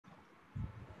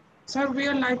Sir, we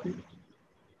are live.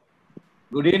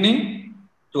 Good evening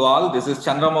to all. This is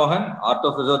Chandra Mohan,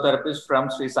 orthophysiotherapist from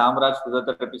Sri Samraj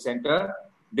Physiotherapy Center,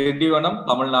 Dindivanam,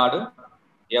 Tamil Nadu.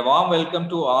 A warm welcome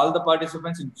to all the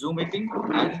participants in Zoom meeting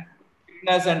and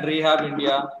Fitness and Rehab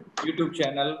India YouTube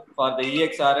channel for the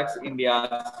EXRX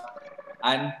India's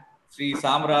and Sri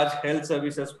Samraj Health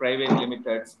Services Private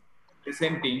Limited's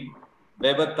presenting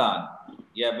WEBATHON,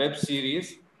 a web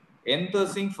series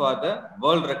enthusing for the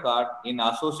world record in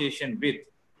association with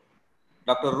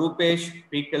Dr. Rupesh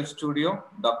Pekel Studio,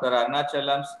 Dr.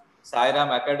 Arnachalam's Sairam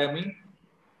Academy,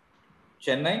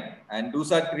 Chennai, and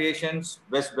Dusat Creations,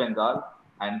 West Bengal,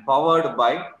 and powered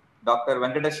by Dr.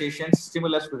 Venkateshan's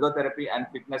Stimulus Physiotherapy and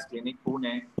Fitness Clinic,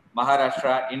 Pune,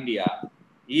 Maharashtra, India.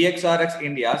 EXRX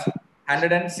India's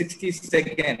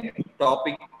 162nd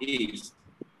topic is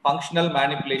Functional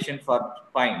Manipulation for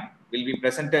Spine, will be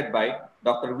presented by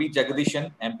Dr.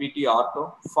 V.Jagadeesan, MPT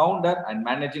Ortho, founder and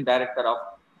managing director of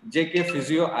JK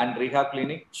Physio and Rehab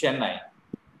Clinic, Chennai.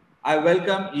 I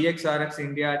welcome EXRX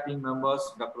India team members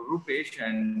Dr. Rupesh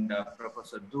and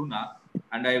Professor Duna,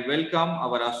 and I welcome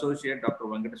our associate Dr.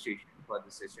 Venkateshan for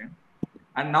this session.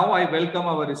 And now I welcome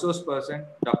our resource person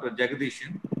Dr.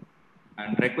 Jagadeesan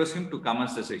and request him to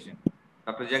commence the session.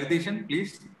 Dr. Jagadeesan,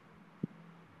 please.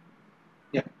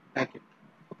 Yeah, thank you.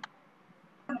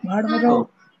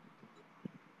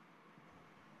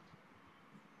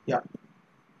 Yeah.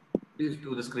 Please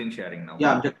do the screen sharing now.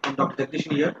 Yeah, I'm Dr.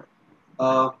 Jagadeesan here.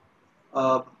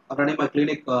 I'm running my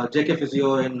clinic JK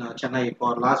Physio in Chennai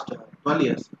for last 12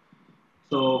 years.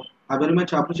 So I'm very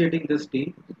much appreciating this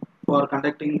team for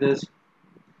conducting this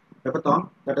webathon.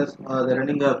 That is, they're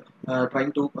running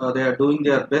they are doing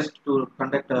their best to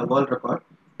conduct a world record.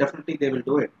 Definitely, they will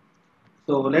do it.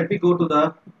 So let me go to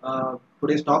the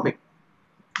today's topic: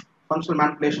 functional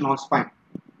manipulation on spine.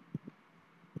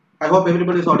 I hope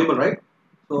everybody is audible, right?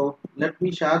 So let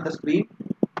me share the screen.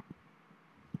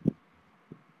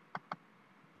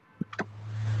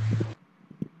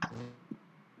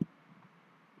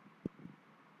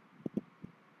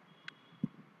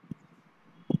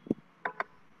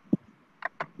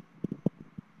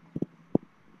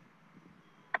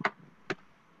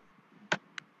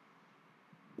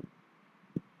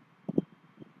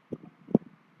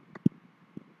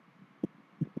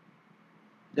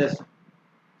 Yes.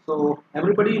 So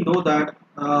everybody know that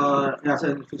as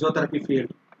a physiotherapy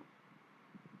field,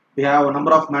 we have a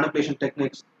number of manipulation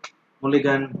techniques: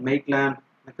 Mulligan, Maitland,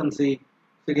 McKenzie,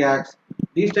 Syriacs.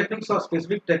 These techniques are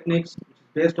specific techniques which is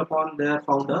based upon their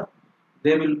founder.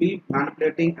 They will be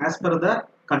manipulating as per the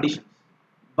conditions.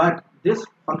 But this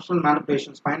functional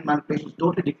manipulation, spine manipulation, is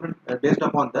totally different based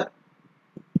upon the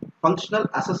functional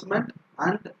assessment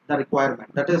and the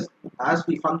requirement. That is, as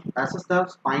we assess the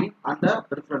spine and the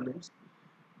peripheral limbs,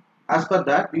 as per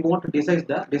that we want to decide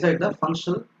the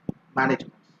functional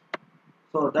management.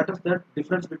 So that is the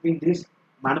difference between this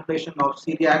manipulation of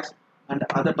celiacs and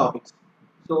other topics.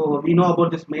 So we know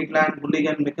about this Maitland,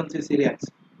 Mulligan, McKenzie celiacs.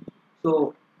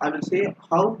 So I will say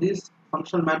how this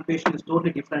functional manipulation is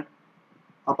totally different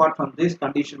apart from this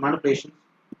condition manipulation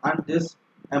and this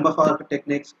MFR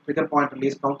techniques, trigger point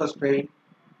release, counter strain,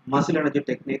 muscle energy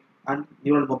technique, and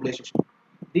neural mobilization.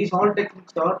 These all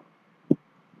techniques are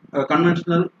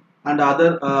conventional, and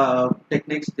other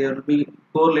techniques they will be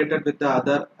correlated with the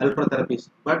other electrotherapies.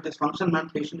 But this functional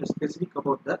manipulation is specific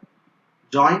about the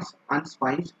joints and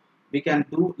spines. We can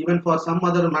do even for some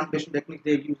other manipulation techniques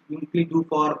they usually do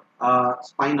for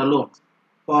spine alone.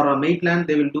 For Maitland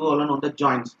they will do alone on the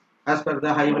joints as per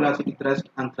the high velocity thrust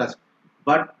and thrust.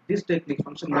 But this technique,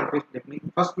 functional manipulation technique,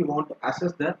 first we want to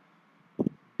assess the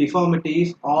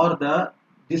deformities or the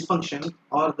dysfunction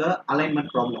or the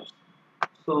alignment problems.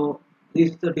 So this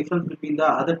is the difference between the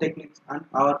other techniques and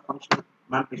our functional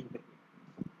manipulation technique.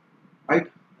 Right?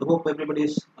 I hope everybody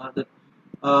is the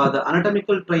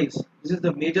anatomical trains. This is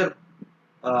the major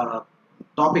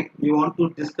topic we want to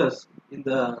discuss in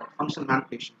the functional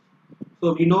manipulation.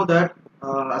 So we know that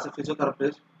as a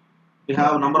physiotherapist, we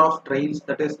have a number of trains,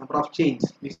 that is number of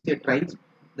chains. We say trains,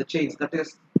 the chains, that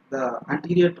is the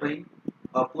anterior train,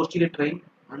 posterior train,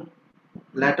 and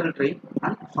lateral train,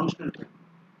 and functional train.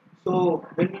 So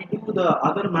when we do the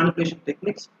other manipulation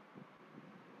techniques,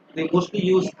 they mostly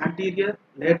use anterior,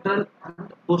 lateral,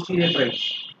 and posterior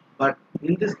trains. But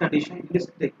in this condition, in this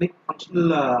technique,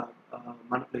 functional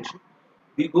manipulation,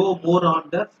 we go more on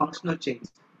the functional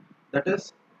chains. That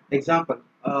is, example,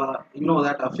 you know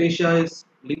that a fascia is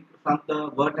linked from the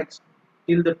vertex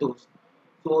till the toes.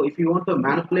 So if you want to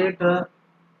manipulate a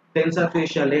tensor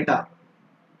fascia later,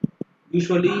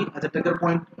 usually as a trigger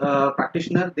point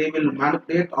practitioner they will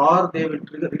manipulate or they will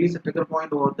release a trigger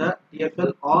point over the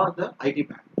TFL or the IT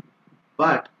band.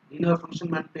 But in our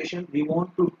functional manipulation, we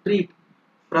want to treat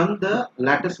from the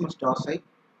latissimus dorsi,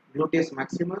 gluteus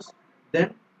maximus,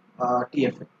 then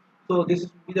TFA. So this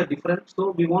will be the difference. So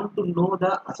we want to know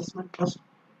the assessment first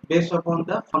based upon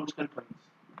the functional trends.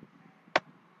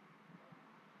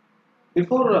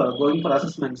 Before going for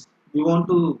assessments, we want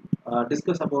to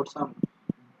discuss about some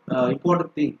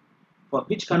important thing for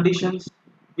which conditions,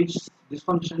 which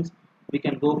dysfunctions we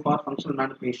can go for functional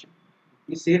manipulation.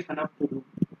 Is safe enough to do,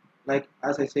 like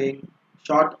as I say,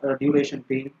 short duration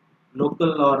pain,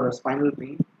 local or spinal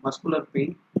pain, muscular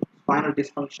pain, spinal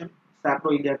dysfunction,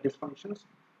 sacroiliac dysfunctions,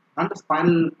 and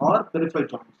spinal or peripheral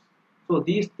joints. So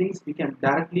these things we can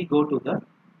directly go to the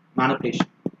manipulation.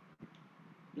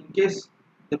 In case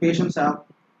the patients have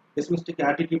pessimistic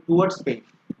attitude towards pain,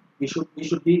 we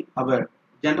should be aware.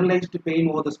 Generalized pain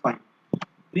over the spine,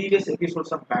 previous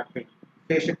episodes of back pain,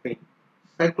 facial pain,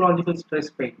 psychological stress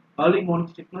pain, early morning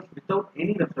stiffness without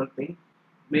any referral pain,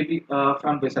 maybe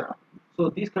from viscera. So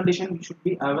these conditions we should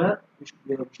be aware. We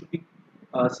should be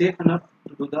safe enough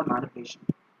to do the manipulation.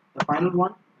 The final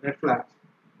one, red flags.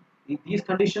 In these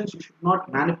conditions, you should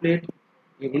not manipulate.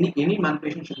 Any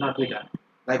manipulation should not be done,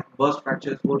 like burst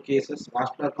fractures, cold cases,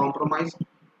 vascular compromise,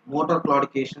 motor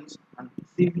claudications, and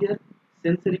severe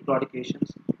sensory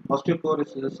claudications,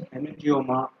 osteoporosis,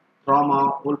 hemangioma,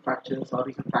 trauma, old fractures or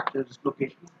recent fractures,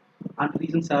 dislocations, and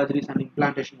recent surgeries and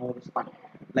implantation over the spine,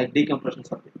 like decompression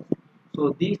surgery.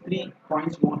 So these 3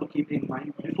 points you want to keep in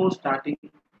mind before starting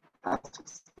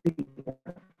assessing the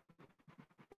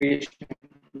patient.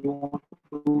 You want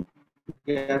to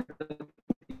get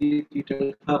the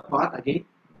detailed part again,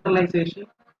 generalization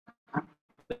and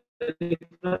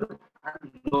peripheral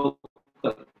and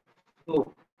local.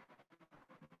 So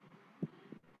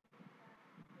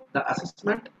the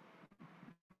assessment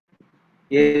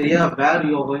area where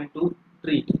you are going to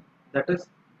treat, that is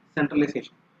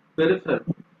centralization. Peripheral.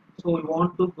 So we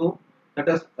want to go, that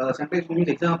is centralization means,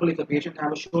 example, if a patient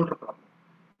have a shoulder problem,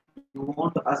 you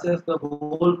want to assess the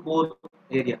whole core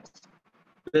areas.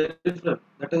 Peripheral,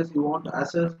 that is you want to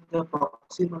assess the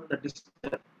proximal, the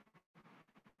distal.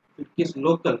 If it is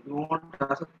local, you want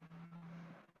to assess.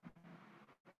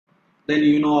 Then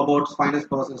you know about spinous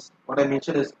process. What I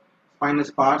mentioned is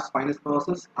spinous parts, spinous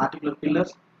process, articular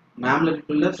pillars, mammillary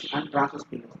pillars, and transverse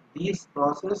pillars. These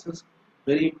processes is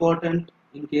very important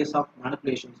in case of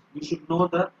manipulations. You should know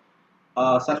the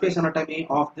surface anatomy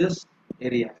of this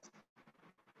area.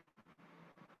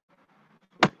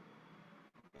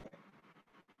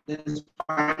 Then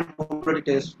spinal mobility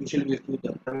test usually we do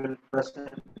the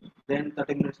 7%. Then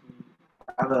 30 minutes we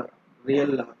have a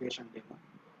real patient demo.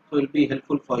 So it will be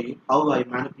helpful for you how I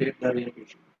manipulate the real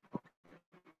patient.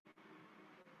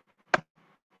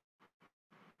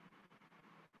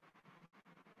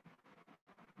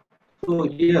 So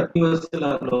here universal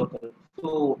or local.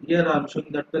 So here I am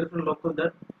showing that peripheral local,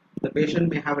 that the patient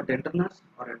may have a tenderness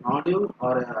or a nodule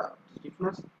or a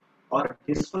stiffness or a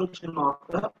dysfunction of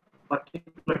the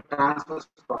particular transverse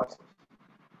process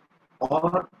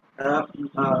or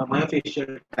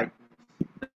myofascial tightness,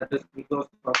 that is because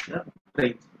of the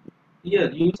brains. Here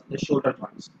use the shoulder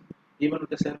joints, even with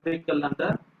the cervical and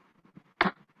the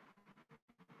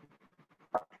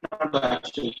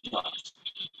axial joints.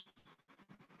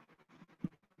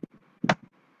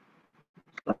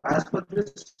 So as per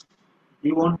this,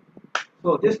 we want,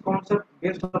 so this concept,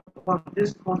 based upon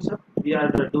this concept, we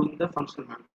are doing the functional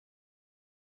management.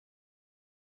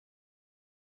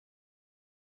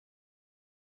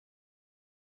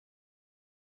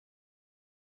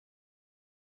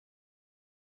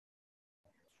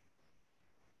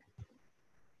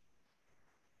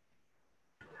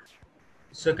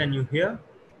 Sir, can you hear?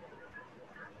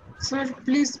 Sir,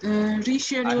 please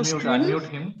reshare your screen. Unmute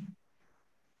him.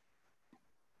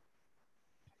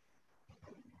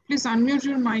 Please unmute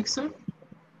your mic, sir.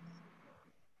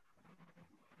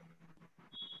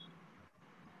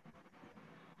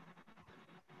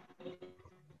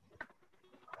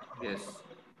 Yes.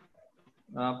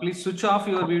 Please switch off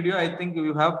your video. I think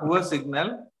you have poor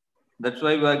signal. That's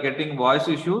why we are getting voice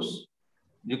issues.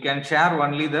 You can share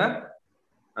only the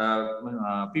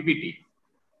PPT.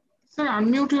 Sir,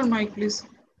 unmute your mic, please.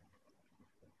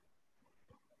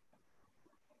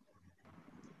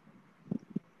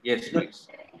 Yes, please.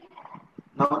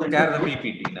 Now the Share the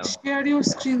PPT now. Share your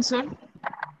screen, sir.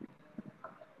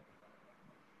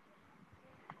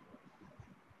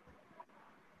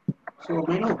 so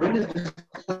we know when is this.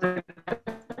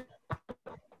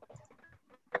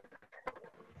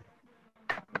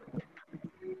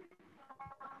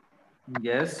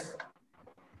 Yes.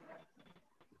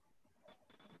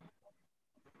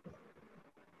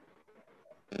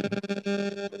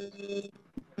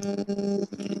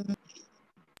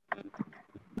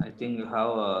 I think you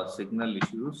have signal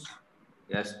issues.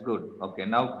 Yes, good. Okay,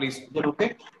 now please. Is it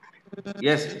okay?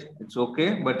 Yes, it's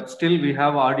okay, but still we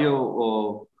have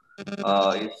audio.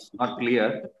 It's not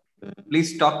clear.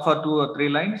 Please talk for 2 or 3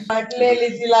 lines. Okay.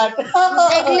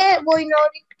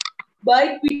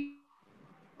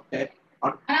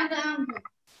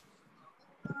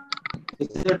 Is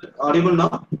it audible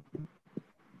now?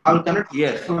 I'll connect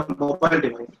Yes. to my mobile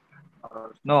device.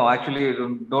 No, actually,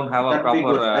 you don't have a That be proper.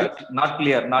 good, right? Not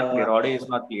clear. Not clear. Audio is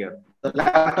not clear. The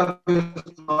laptop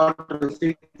is not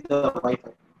receiving the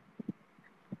Wi-Fi.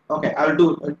 Okay, I'll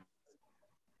do it.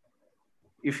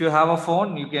 If you have a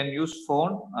phone, you can use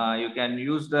phone. You can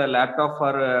use the laptop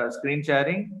for screen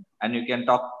sharing, and you can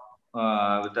talk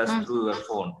with us through your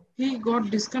phone. He got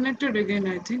disconnected again,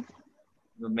 I think.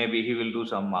 Maybe he will do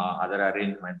some other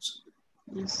arrangements.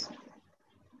 Yes.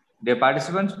 Dear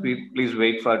participants, please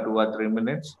wait for 2 or 3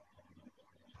 minutes.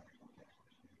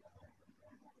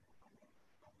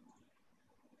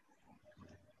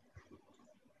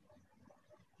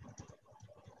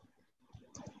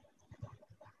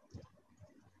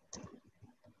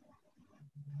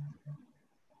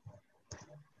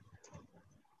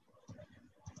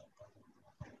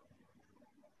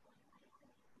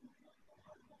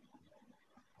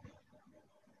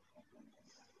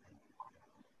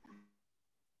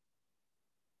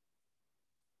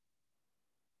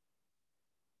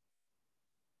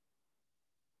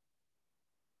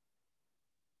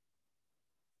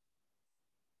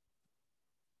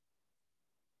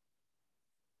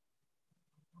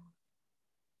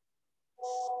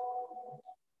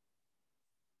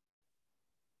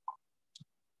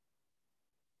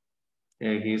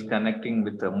 He is connecting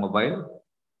with the mobile.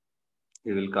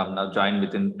 He will come now, join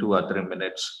within 2 or 3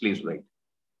 minutes. Please wait.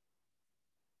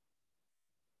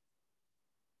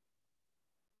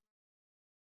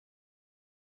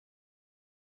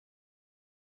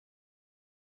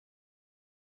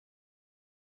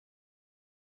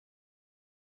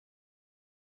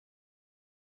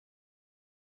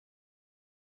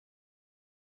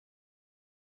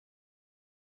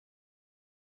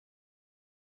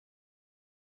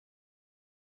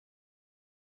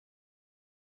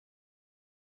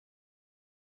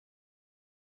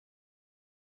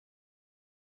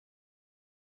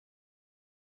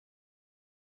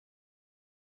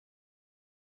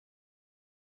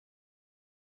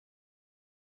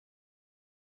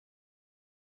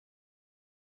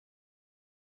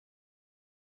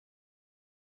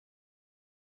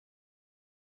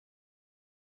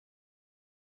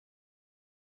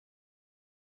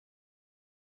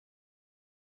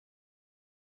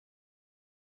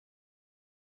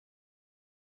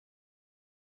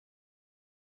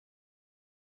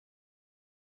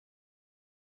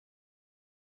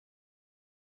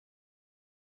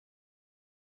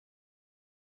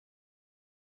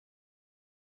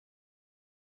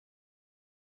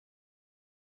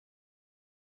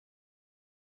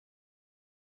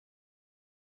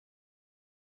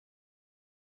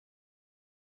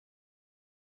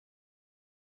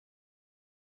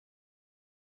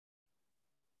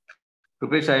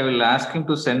 Rupesh, I will ask him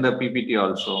to send the PPT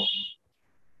also.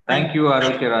 Thank you,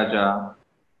 Arokya Raja.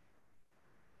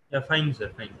 Yeah, fine,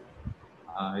 sir, fine.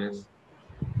 Yes.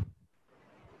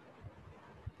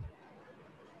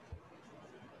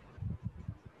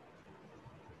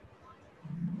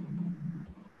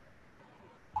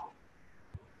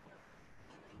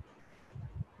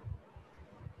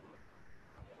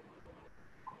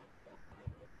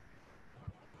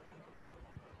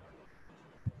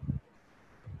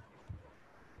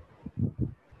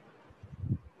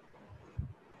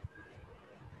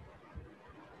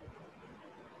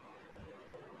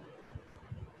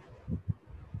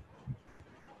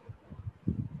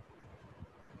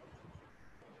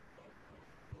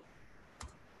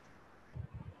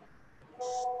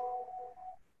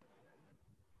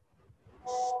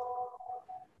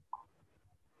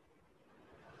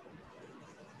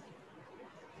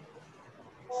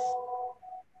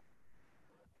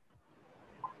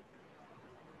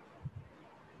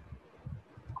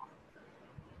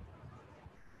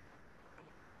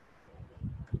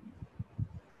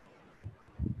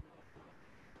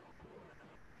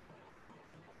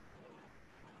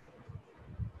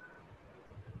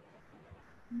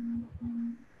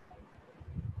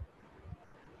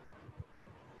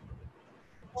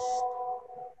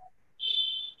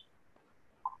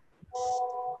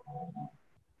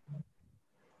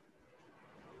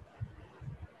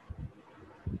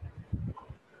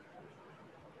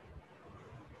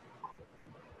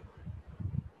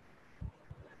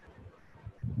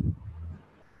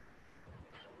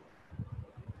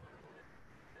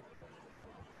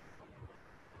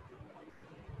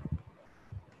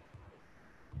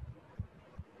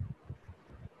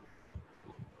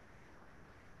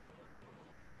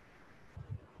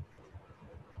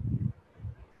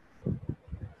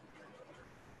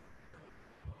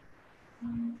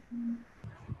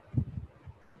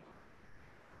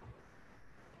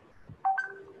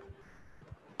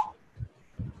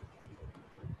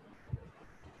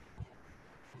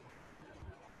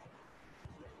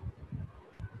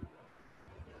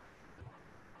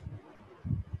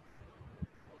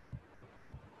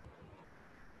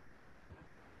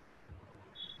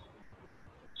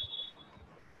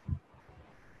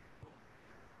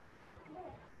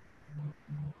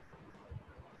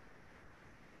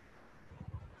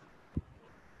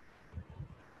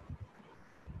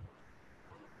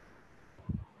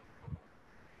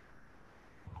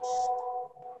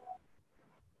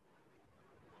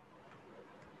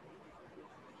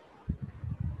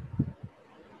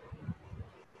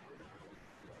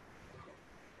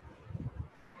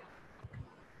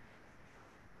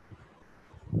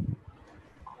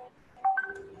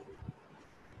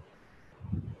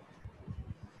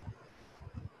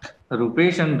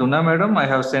 Rupesh and Duna madam, I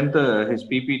have sent his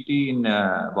PPT in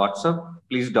WhatsApp.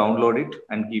 Please download it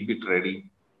and keep it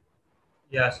ready.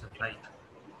 Yeah, sir. Fine.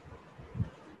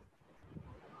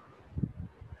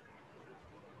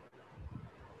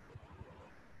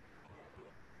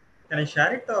 Can I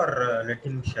share it or let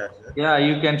him share, sir? Yeah,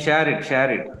 you can share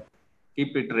it.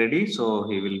 Keep it ready so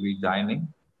he will be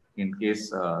joining. In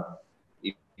case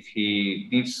if he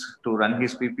needs to run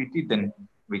his PPT, then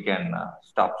we can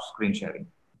stop screen sharing.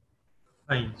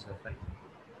 Fine, sir. Fine.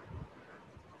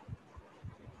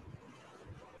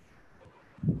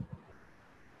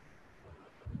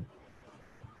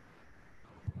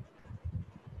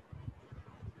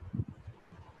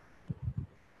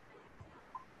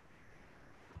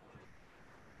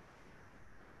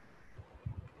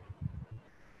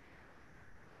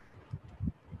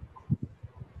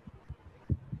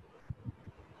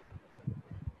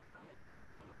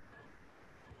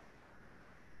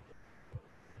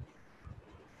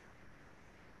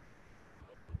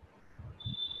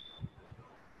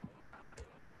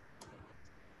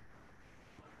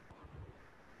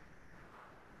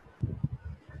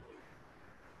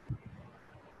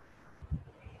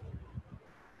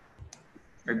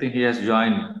 I think he has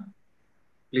joined.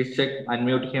 Please check,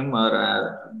 unmute him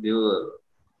or do.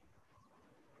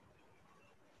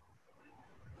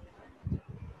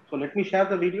 So let me share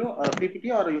the video, PPT,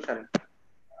 or are you sharing?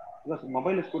 Because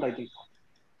mobile is good, I think.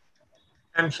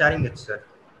 I'm sharing it, sir.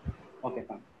 Okay,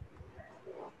 fine.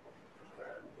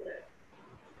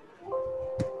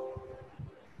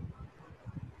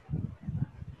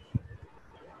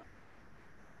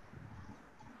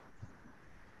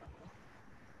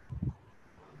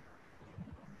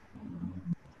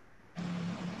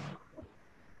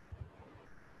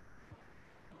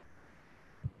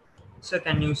 Sir,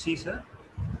 can you see, sir?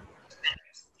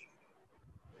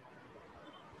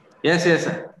 Yes,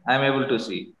 I am able to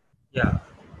see. Yeah.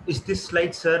 Is this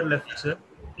slide, sir, left, sir?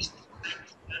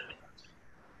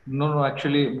 No,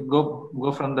 actually,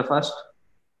 go from the first,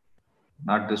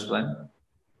 not this one.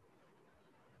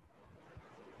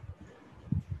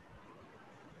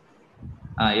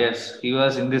 Yes, he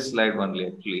was in this slide only.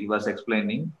 Actually, he was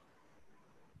explaining,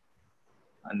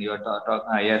 and you are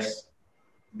talking. Yes,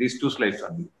 these two slides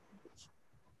only.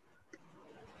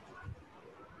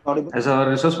 Audible? Has our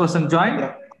resource person joined?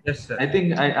 Yeah. Yes, sir. I think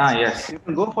yes. You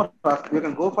can go for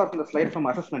the slide from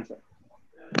assessment, sir.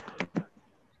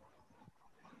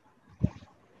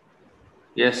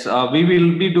 Yes, we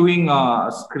will be doing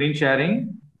screen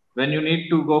sharing. When you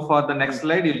need to go for the next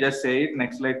slide, you just say it.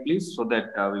 Next slide, please, so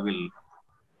that we will.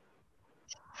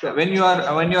 Sure. When you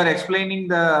are explaining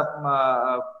the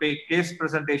case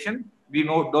presentation, we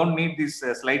don't need this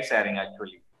slide sharing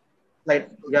actually.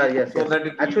 Slide. Yeah. Yes. So that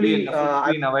it will Actually, be in the full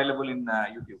screen available in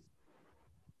YouTube.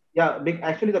 Yeah.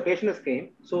 Actually, the patient is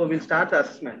came, so we'll start the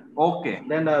assessment. Okay.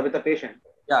 Then with the patient.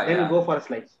 Yeah. Then we'll go for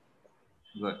slides.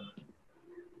 Good.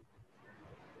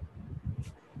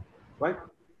 Right.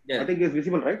 Yes. I think it's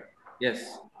visible, right?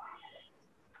 Yes.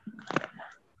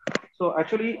 So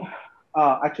actually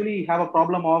have a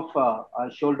problem of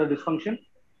shoulder dysfunction.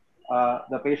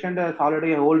 The patient has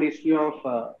already a whole history of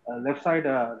left side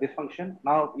dysfunction.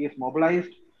 Now he is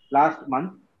mobilized last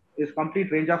month. His complete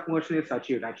range of motion is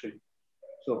achieved actually.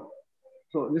 So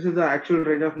this is the actual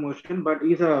range of motion, but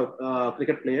he's a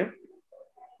cricket player.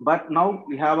 But now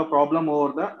we have a problem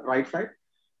over the right side.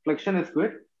 Flexion is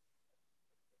good.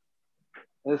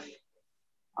 His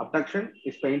abduction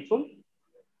is painful.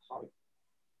 Sorry.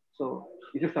 So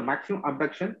this is the maximum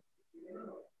abduction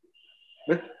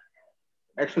with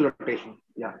axial rotation.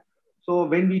 Yeah. So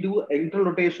when we do ankle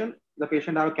rotation, the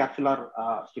patient have capsular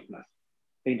stiffness.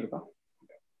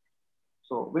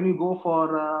 So when you go for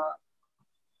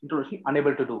introduction,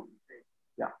 unable to do.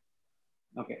 Yeah.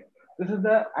 Okay. This is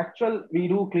the actual, we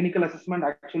do clinical assessment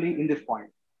actually in this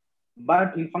point.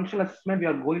 But in functional assessment, we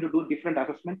are going to do different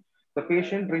assessment. The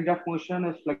patient range of motion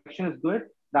is flexion is good.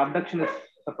 The abduction is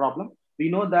a problem. We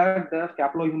know that the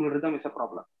scapulohumeral rhythm is a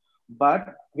problem.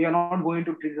 But we are not going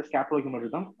to treat the scapulohumeral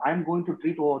rhythm. I am going to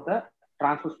treat over the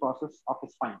transverse process of the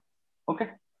spine. Okay.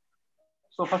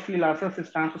 So first we'll assess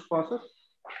this transverse process.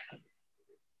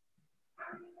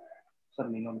 Sir,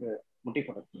 you know the mutti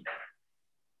photo.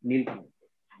 Kneel,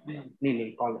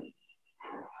 call him.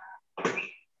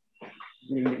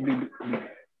 Kneel.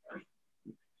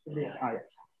 Yeah.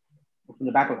 In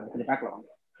the back line.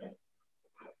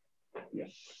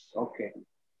 Yes. Okay.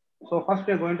 So first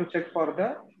we are going to check for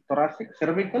the thoracic,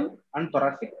 cervical, and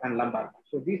thoracic and lumbar.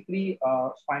 So these three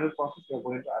spinal processes we are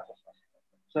going to assess.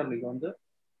 Sir, you want the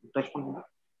touch பண்ணுங்க.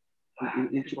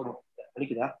 இழுச்சு போடு.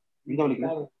 வலிக்குதா? எங்க வலிக்குது?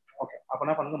 Okay. அப்ப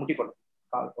என்ன பண்ணுங்க, முட்டி போடு.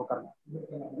 கால் உட்காருங்க.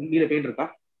 கீழ பெயின் இருக்கா?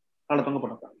 காலை தொங்க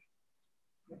போட்டா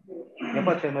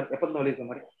எப்போ வலி இருக்க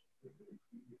மாதிரி.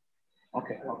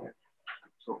 Okay okay.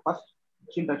 So first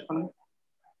chin touch பண்ணுங்க.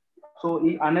 So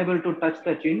he unable to touch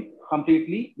the chin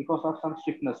completely because of some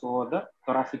stiffness over the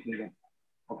thoracic region.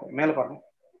 Okay, மேல பாருங்க.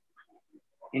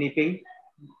 Any pain?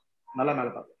 நல்லா மேல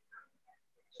பாருங்க.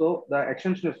 So the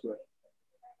extension is good.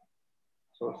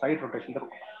 So side rotation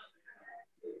இருக்கும்.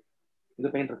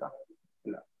 இது pain இருக்கா?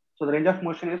 இல்ல. So the range of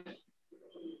motion is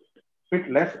bit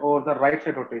less over the right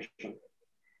side rotation.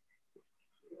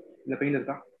 The pain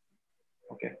இருக்கா?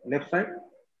 Okay. Left side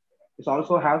is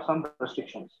also have some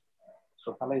restrictions. So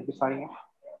thala இப்படி சாயுங்க.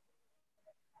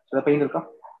 So the pain இருக்கா?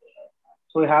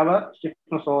 So we have a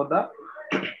stiffness over the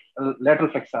lateral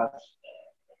flexors.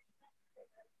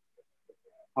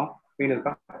 Pain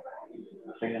இருக்கா?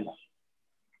 Pain இல்ல.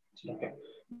 Okay.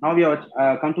 Now we have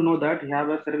come to know that we have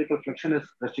a cervical flexion is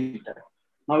restricted.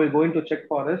 Now we are going to check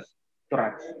for his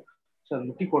thorax. So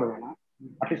முட்டி போட வேணாம்.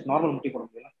 At least normal முட்டி போட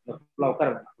முடியல. ஃபுல்லா உட்கார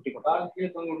வேணாம். முட்டி போட.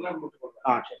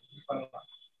 சரி.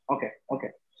 Okay okay.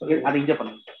 ஸோ அதை இங்கே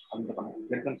பண்ணுங்க. அது இங்கே பண்ணுங்க.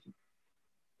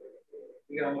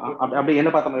 அப்படி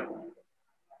என்ன பார்த்த மாதிரி இருக்கும்.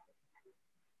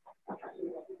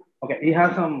 Okay, he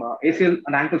has some ACL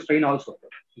and ankle strain also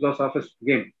because of his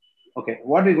game. Okay,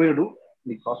 what we going to do?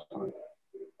 The cross.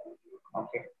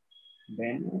 Okay,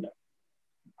 bend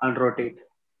and rotate.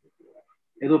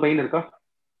 Edo pain irukka?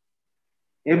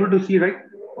 Able to see, right?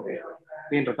 Okay,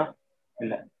 pain irukka?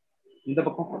 Illa. Indha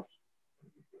pakkam.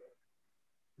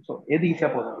 So edu easy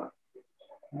ah podha.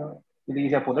 Edu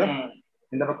easy ah podha.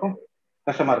 Indha pakkam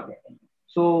kashama irukku.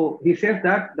 So he says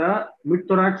that the mid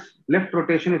thorax left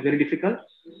rotation is very difficult.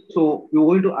 So we are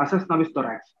going to assess now his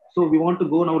thorax. So we want to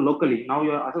go now locally. Now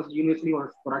you are assessed universally or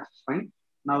thorax is fine.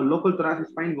 Now local thorax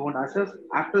is fine. We want to assess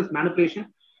after this manipulation,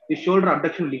 the shoulder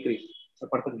abduction will decrease. So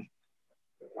perfect.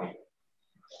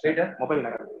 Straight up, mobile.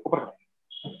 Okay.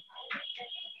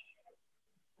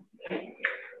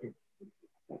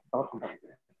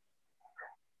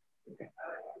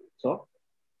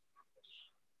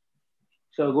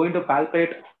 So we're going to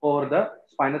palpate over the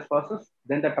spinous process,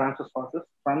 then the transverse process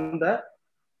from the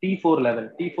T4 level.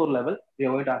 T4 level, we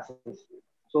are going to assess.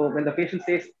 So when the patient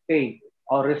says pain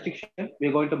or restriction, we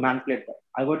are going to manipulate that.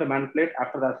 I'm going to manipulate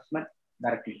after the assessment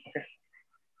directly. Okay.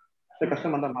 So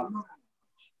customer on the mark.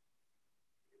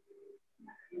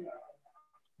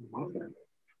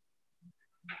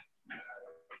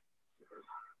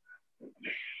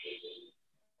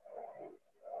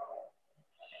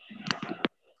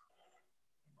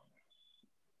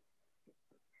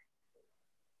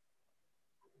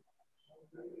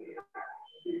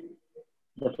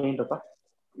 The pain irukka?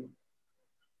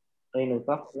 Pain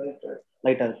irukka?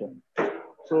 Light irukku.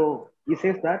 So he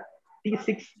says that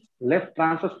T6 left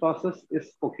transverse process is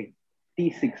okay.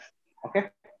 T6. Okay.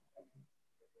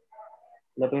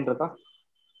 The pain irukka?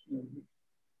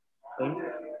 Pain?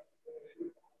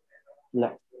 No.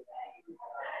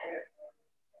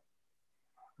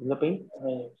 The pain?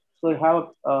 So you have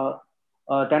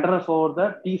tenderness over the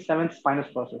T7 spinous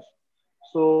process.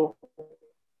 So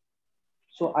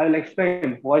I will explain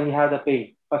why he has the pain.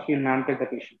 First, we will manipulate the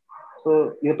patient. So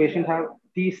your patient have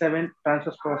T7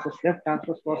 transverse process, left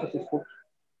transverse process is hooked,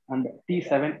 and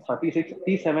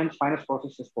T7 spinous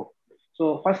process is hooked. So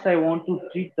first I want to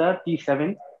treat the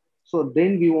T7. So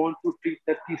then we want to treat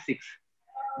the T6.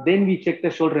 Then we check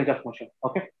the shoulder range of motion.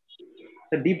 Okay.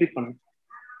 So deep breath பண்ணுங்க.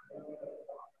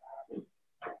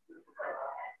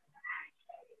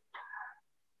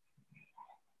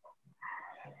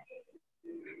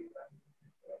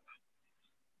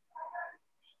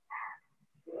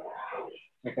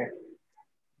 Okay.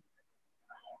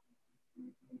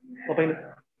 So pain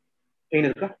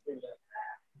irukka?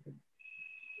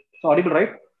 So audible,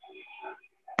 right?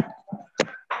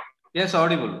 Yes,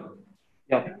 audible.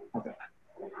 Yeah. Okay.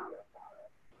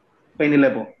 Pain illa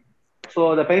po. So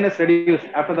the pain is reduced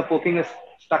after the poking is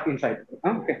stuck inside.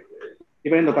 Okay.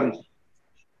 Ipo in the current.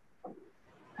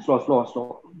 Slow.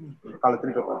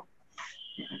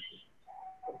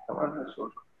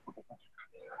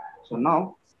 So now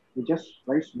we just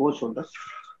raise both shoulders.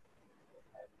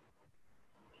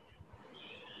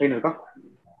 Pain irukka?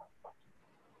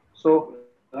 So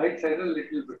Right side a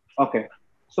little bit. okay.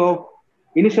 So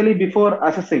initially before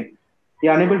assessing, he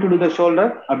unable to do the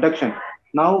shoulder abduction.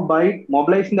 Now by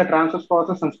mobilizing the transverse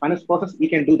process and spinous process, he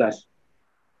can do that.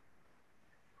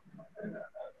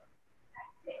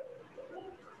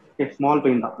 Okay, small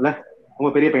pain da, le,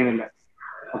 unga periya pain illa.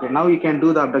 Okay, now you can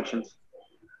do the abductions.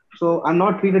 So I'm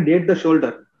not treated yet the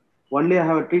shoulder. Only I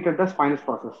have treated the spinous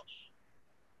process.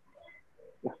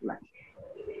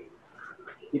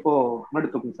 இப்போ மடு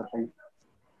தூக்குங்க sir கை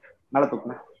மேல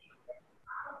தூக்குங்க.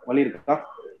 வலி இருக்கா?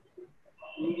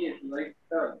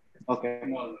 Okay.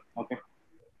 Okay.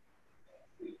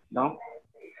 Down.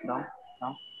 Down.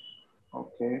 Down.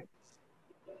 Okay.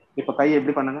 இப்போ கை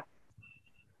எப்படி பண்ணுங்க?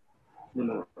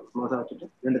 இல்ல க்ளோஸா வச்சுட்டு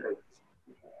ரெண்டு கை.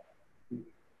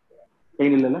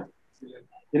 பெயின் இல்லைல்ல?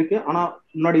 இருக்கு. ஆனா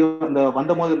முன்னாடி இந்த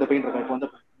வந்த போது இந்த பெயின் இருக்கா? இப்போ வந்து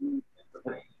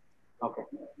okay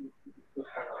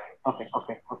okay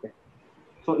okay okay.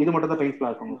 So இது மட்டும் தான்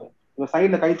பெயின்ஃபுல்லாக இருக்கும் உங்களுக்கு. இப்போ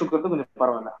சைடில் கை தூக்குறது கொஞ்சம்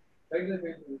பரவாயில்ல.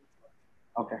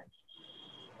 ஓகே,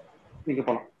 நீங்கள்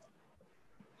போகலாம்.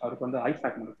 அவருக்கு வந்து ஐஸ்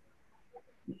பேக் பண்ணுங்க.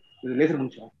 இது லேசர்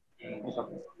முடிச்சா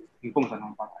நீங்கள் போங்க சார்,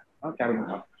 நான் பார்க்குறேன். கேரி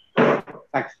பண்ணுறேன்.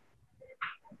 Thanks.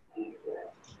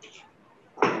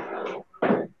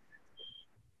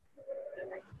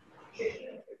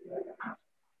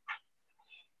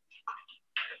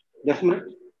 Just a minute.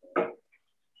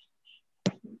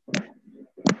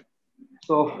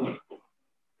 So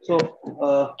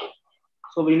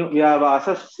we know we have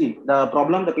assessed. See, the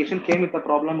problem, the patient came with the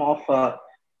problem of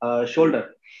shoulder,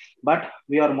 but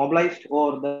we are mobilized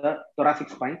over the thoracic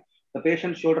spine. The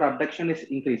patient's shoulder abduction is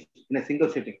increased in a single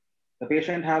sitting. The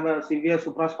patient have a severe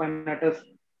supraspinatus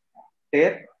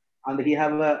tear, and he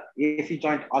have a AC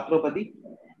joint arthropathy.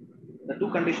 The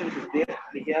two conditions is there.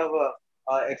 He have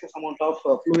excess amount of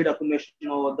fluid accumulation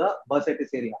over the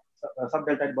bursitis area,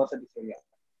 subdeltoid bursitis area.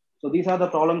 So these are the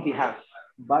problems he have.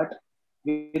 But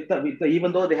with the even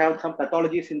though they have some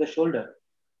pathologies in the shoulder,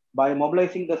 by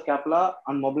mobilizing the scapula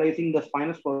and mobilizing the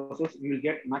spinous process, we will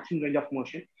get maximum range of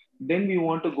motion. Then we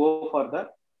want to go for the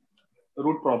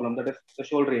root problem, that is the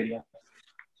shoulder area.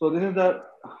 So this is the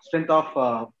strength of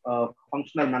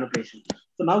functional manipulation.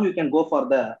 So now you can go for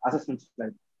the assessment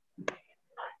slide.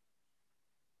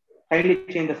 Kindly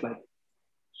change the slide.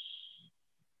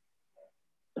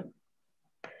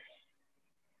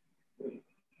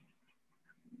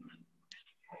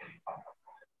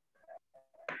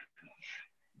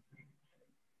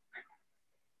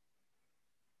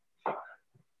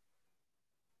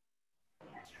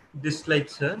 This slide,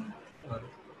 sir? Or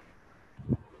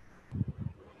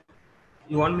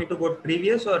you want me to go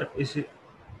previous, or is it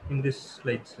in this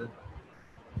slide, sir?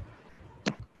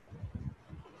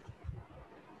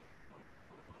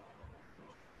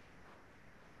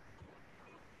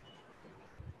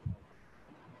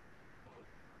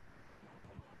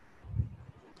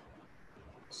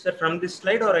 Sir, from this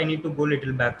slide, or I need to go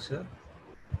little back, sir?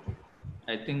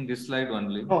 I think this slide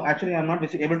only. No, actually, I'm not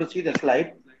able to see the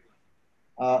slide.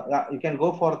 You can go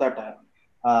for that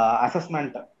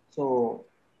assessment. So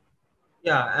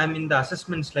Yeah, I'm in the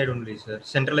assessment slide only, sir.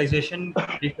 Centralization,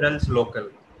 referrals, local.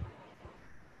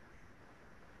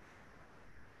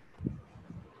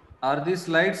 Are these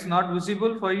slides not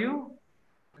visible for you?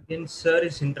 Again, sir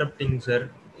is interrupting,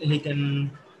 sir. He can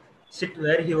sit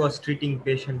where he was treating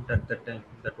patient at the time.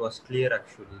 That was clear,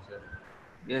 actually, sir.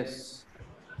 Yes.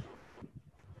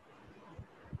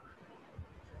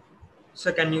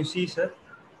 Sir, can you see, sir?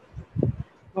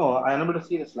 no, I am able to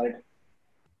see the slide.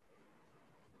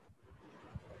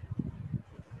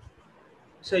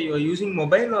 Sir, you are using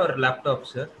mobile or laptop,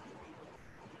 sir?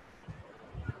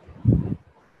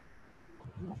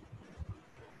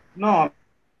 No,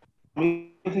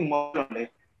 I'm using mobile only.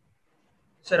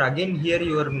 Sir, again here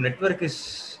your network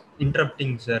is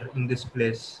interrupting, sir, in this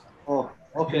place. Oh,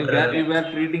 okay. Where you were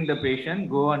treating the patient,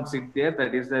 go and sit there.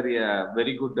 That is the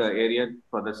very good area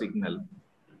for the signal.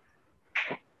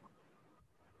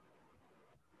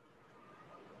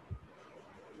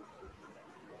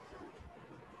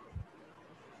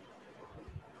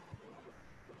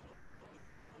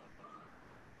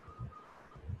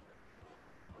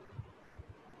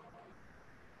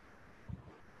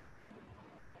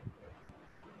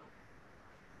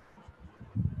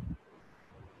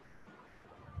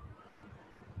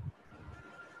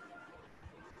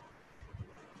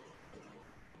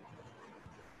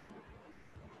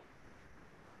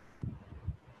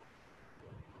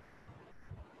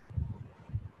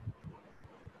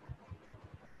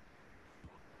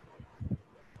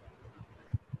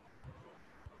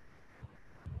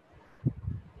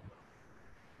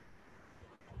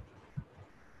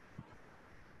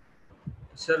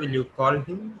 Sir, will you call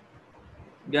him?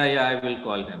 Yeah, I will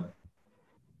call him.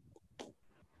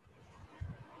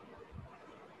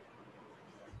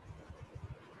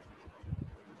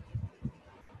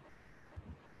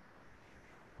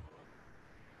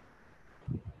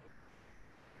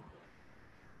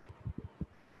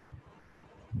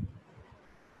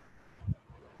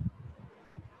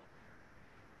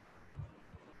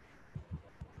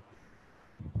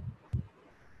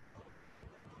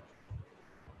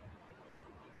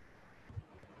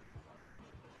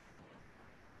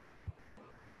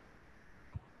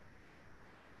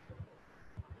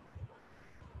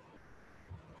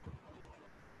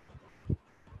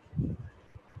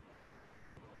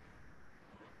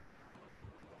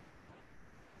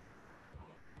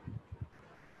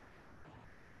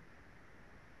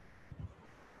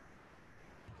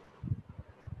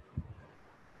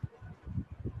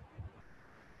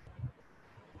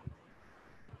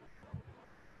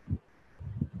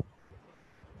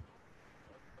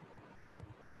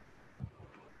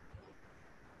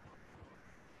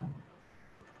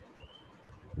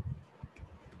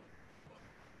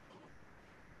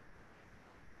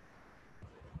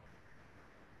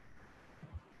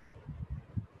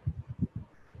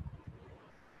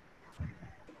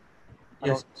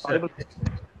 Hello. Yes, sir. Sorry, Yes.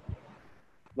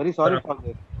 very sorry for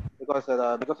this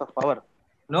because of power.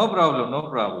 No problem, no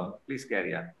problem. Please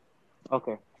carry on.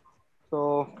 Okay. So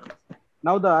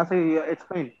now as I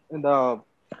explained in the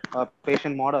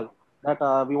patient model that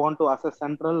we want to assess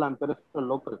central and peripheral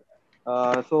local.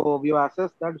 So we will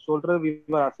assess that shoulder we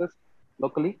will assess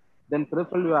locally, then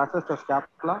peripheral we will assess the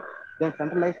scapula, then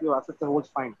centralized we will assess the whole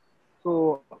spine.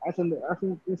 So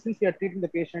since we are treating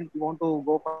the patient, you want to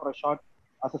go for a short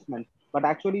assessment. But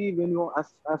actually, when you as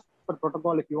per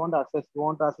protocol, if you want to assess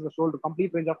the shoulder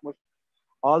complete range of motion,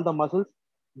 all the muscles,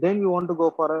 then you want to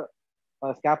go for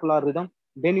a scapular rhythm,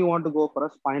 then you want to go for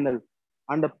a spinal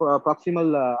and the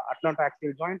proximal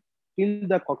atlantoaxial joint till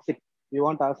the coccyx. You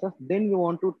want to assess, then you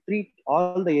want to treat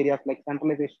all the areas like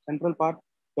centralization, central part,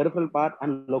 peripheral part,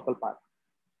 and local part.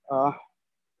 Uh,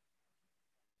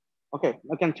 okay,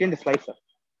 I can change the slide, sir.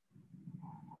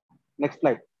 Next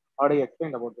slide. Already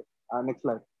explained about this. Next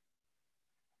slide.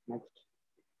 Next.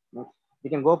 Next. We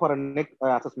can go for a next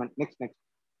assessment. Next. Next.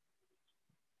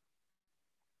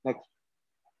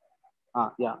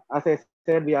 Yeah. As I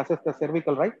said, we assess the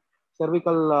cervical, right?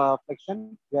 Cervical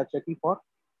flexion we are checking for,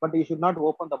 but you should not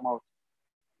open the mouth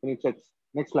when you check.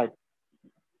 Next slide.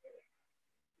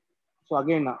 So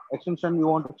again, extension you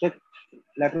want to check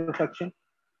lateral flexion,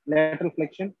 lateral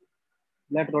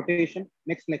rotation.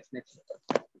 Next.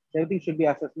 Everything should be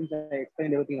assessed. Since I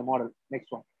explained everything in the model. Next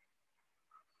one.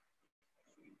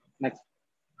 Next.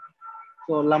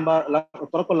 So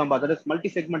thoracolumbar, that is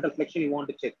multi-segmental flexion you want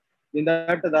to check. In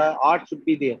that, the arch should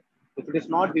be there. If it is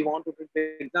not, we want to treat,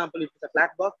 for example, if it's a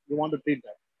flat box, we want to treat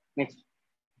that. Next.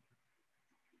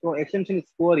 So extension is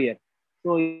poor here.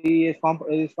 So he is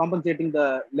compensating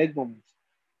the leg movements.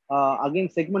 Again,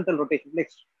 segmental rotation.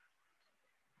 Next.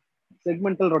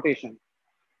 Segmental rotation.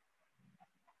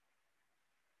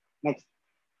 Next.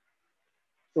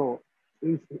 So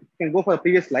you can go for the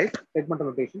previous slide, segmental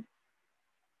rotation.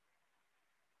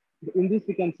 In this,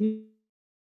 we can see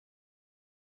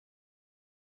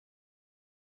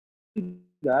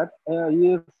that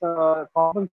he is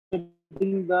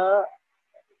compensating the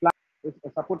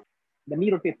support, the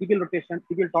knee rotation,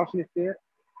 tibial torsion is there,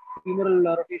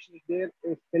 femoral rotation is there,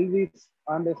 pelvis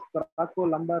and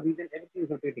thoracolumbar region, everything is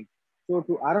rotating. So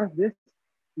to arrest this,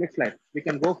 next slide, we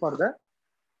can go for the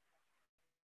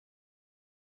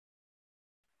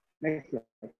next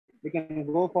slide. We can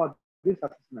go for this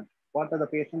assessment. What are the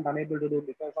patient unable to do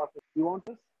because of this? We want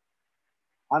this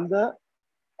on the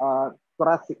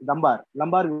thoracic lumbar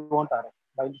we want to arrest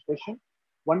by this question.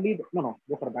 Only go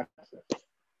for back.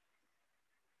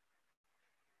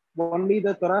 Only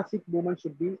the thoracic movement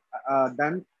should be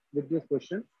done with this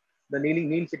question, the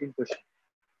kneel sitting question.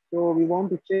 So we want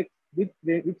to check which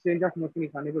range of motion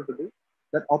is unable to do.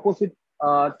 That opposite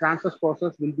transverse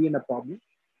process will be in a problem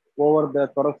over the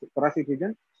thoracic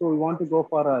region. So we want to go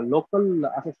for a local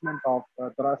assessment of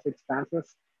thoracic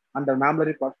transverse and the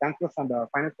mammillary transverse and the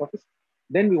spinous process.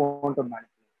 Then we want to manipulate.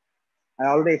 I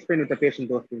already explained with the patient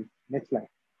those things. Next slide.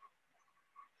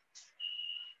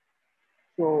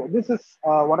 So this is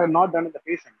what I'm not done in the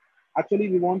patient. Actually,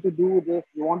 we want to do this.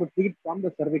 We want to treat from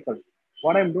the cervical.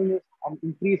 What I'm doing is I'm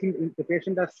increasing. If the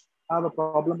patient does have a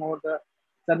problem over the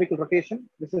cervical rotation,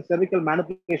 this is cervical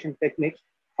manipulation technique,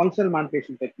 functional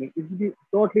manipulation technique. It will be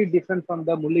totally different from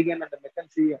the Mulligan and the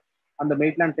McKenzie and the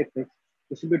Maitland techniques.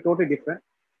 This will be totally different.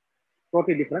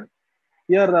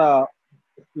 Here,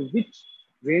 which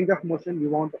range of motion you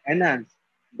want to enhance?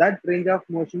 That range of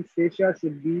motion fascia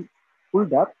should be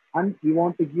pulled up, and we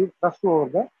want to give thrust over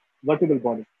the vertebral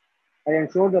body. I am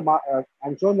showing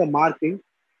the marking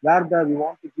where we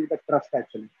want to give the thrust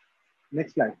actually.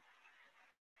 Next slide.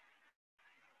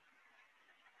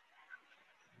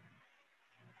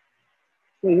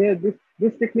 So here,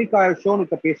 this technique I have shown with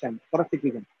the patient, thoracic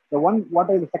region. The one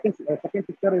the second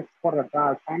picture is for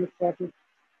the spinous process.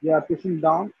 We are pushing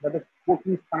down, that is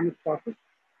poking spinous process.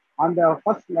 And the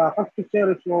first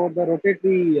picture is for the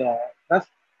rotatory thrust,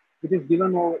 which is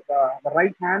given over the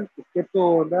right hand is kept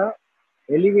over the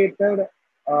elevated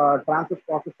transverse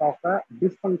process of the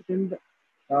dysfunctioned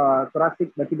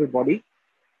thoracic vertebral body.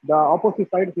 The opposite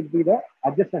side will be the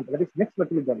adjacent, that is next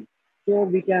vertebral body. So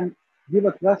we can give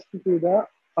a thrust to the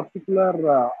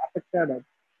particular affected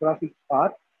thoracic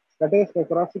part. That is, the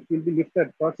thoracic will be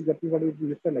lifted, thoracic vertebral body will be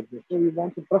lifted like this. So we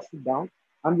want to press it down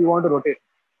and we want to rotate.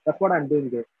 That's what I'm doing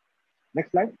there.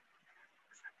 Next slide.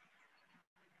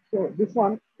 So this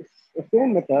one is the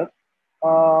same method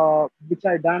which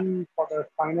I done for the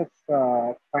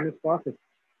spinous process.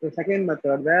 The second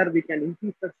method where we can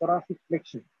increase the thoracic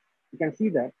flexion. You can see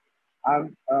that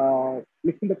I'm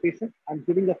lifting the patient and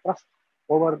giving the thrust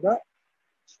over the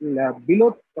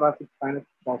below thoracic spinous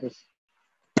process.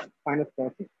 spinous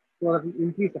process so that we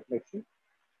increase the flexion.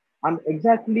 And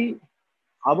exactly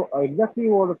over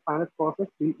the spinous process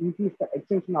will increase the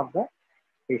extension of the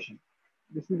patient.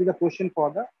 This will be the question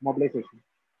for the mobilization.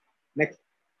 Next.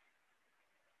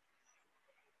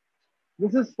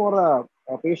 This is for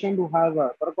a patient who has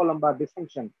a thoracolumbar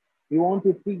dysfunction. We want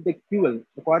to treat the QL,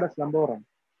 the quadratus lumborum.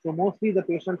 So mostly the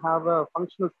patient have a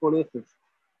functional scoliosis.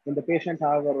 When the patient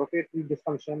have a rotatory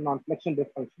dysfunction, non-flexion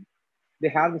dysfunction, they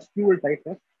have this QL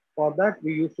tightness. For that,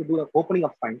 we used to do the opening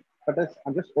of spine. That is,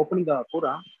 I'm just opening the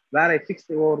forearm where I fixed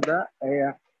over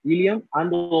the ilium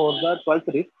and over the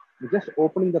 12th rib, just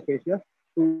opening the fascia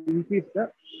to increase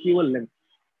the QL length.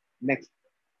 Next.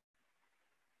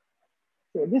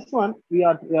 So this one we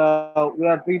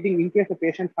are treating in case the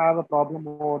patient have a problem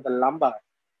over the lumbar.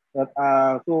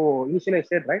 So initially I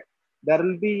said right, there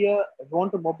will be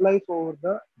want to mobilize over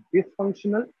the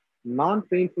dysfunctional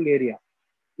non-painful area.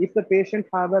 If the patient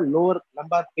have a lower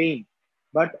lumbar pain,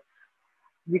 but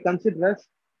we consider as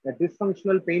a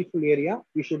dysfunctional painful area,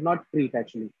 we should not treat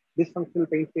actually. Dysfunctional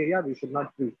painful area we should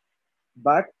not treat,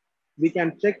 but we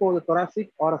can check over the thoracic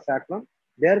or a sacrum.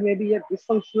 There may be a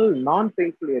dysfunctional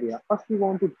non-painful area. First we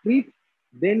want to treat,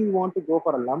 then we want to go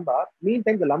for a lumbar.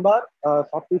 Meantime, the lumbar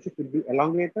soft tissue should be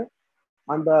elongated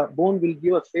and the bone will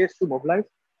give a space to mobilize.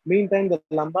 Meantime, the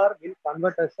lumbar will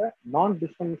convert as a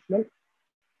dysfunctional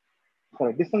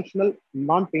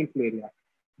non-painful area.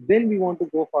 Then we want to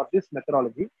go for this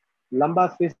methodology.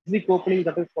 Lumbar specific opening,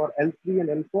 that is for L3 and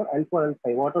L4, L4,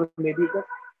 L5. Whatever may be the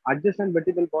adjacent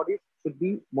vertebral bodies should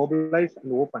be mobilized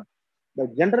and open. The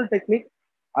general technique,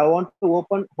 I want to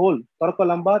open whole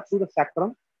thoracolumbar to the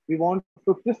sacrum. We want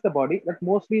to twist the body. That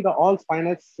mostly the all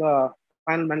spinal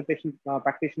manipulation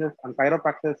practitioners and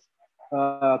chiropractors,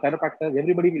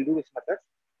 everybody will do this method.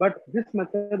 But this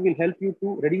method will help you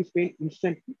to reduce pain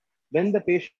instantly when the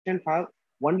patient have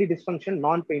only dysfunction,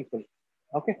 non-painful.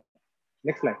 Okay,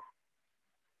 next slide.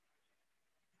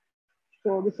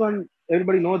 So this one,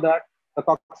 everybody know that the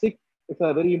coccyx is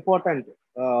a very important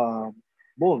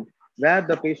bone where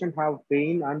the patient have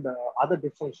pain and other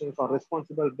dysfunctions are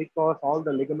responsible because all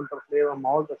the ligamental flavum,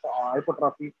 all the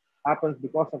hypertrophy happens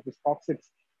because of this coccyx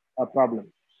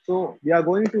problem. So we are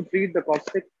going to treat the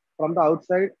coccyx from the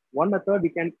outside. One method we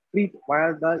can treat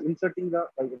via the inserting the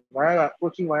via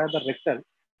approaching via the rectal,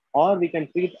 or we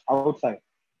can treat outside.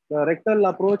 The rectal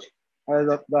approach,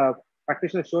 the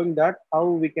practitioner showing that how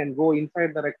we can go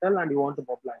inside the rectal and you want to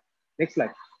mobilize. Next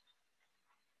slide.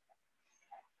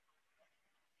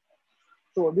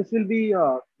 So this will be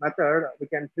a method we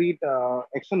can treat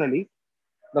externally.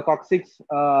 The coccyx,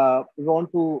 we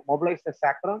want to mobilize the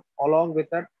sacrum. Along with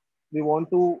that, we want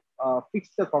to fix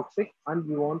the coccyx and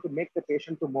we want to make the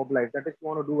patient to mobilize. That is, we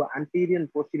want to do an anterior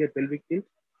and posterior pelvic tilt,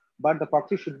 but the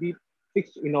coccyx should be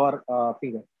fixed in our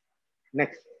finger.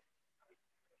 Next.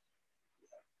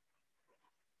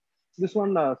 This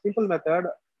one simple method,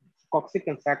 coccyx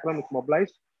and sacrum is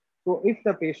mobilized. So if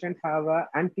the patient have an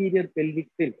anterior pelvic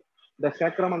tilt, the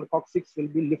sacrum and the coccyx will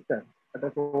be lifted. That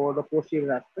is over the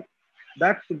posterior aspect.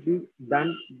 That should be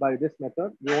done by this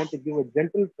method. You want to give a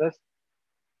gentle thrust,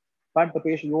 but the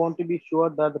patient, you want to be sure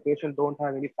that the patient don't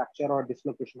have any fracture or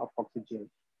dislocation of coccyx joint.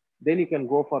 Then you can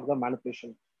go for the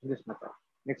manipulation in this method.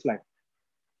 Next slide.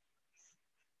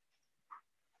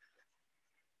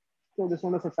 So this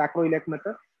one is a sacroiliac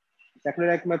method.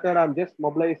 Sacroiliac method, I'm just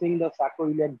mobilizing the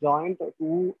sacroiliac joint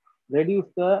to reduce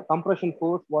the compression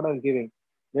force what I'm giving.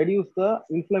 Reduce the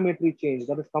inflammatory change.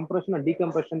 That is compression and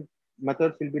decompression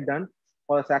methods will be done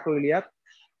for sacroiliac.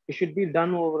 It should be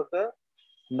done over the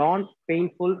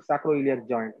non-painful sacroiliac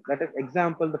joint. That is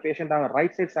example, the patient have a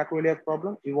right side sacroiliac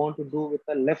problem. We want to do with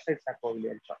the left side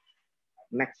sacroiliac joint.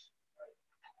 Next.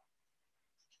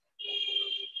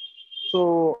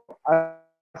 So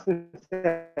as we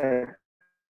said,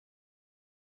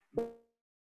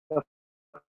 the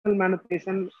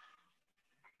manipulation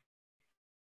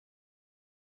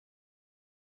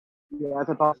as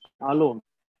a task alone.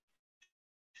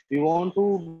 We want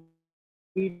to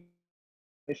be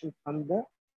from the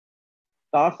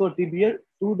tarsotibial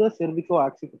to the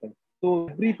cervico-occipital. So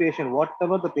every patient,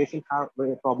 whatever the patient have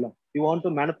a problem, we want to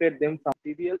manipulate them from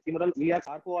tibial, femoral, iliac,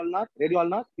 arco-ulnar,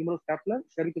 radio-ulnar, femoral-scapular,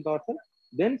 cervico-dorsal,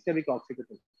 then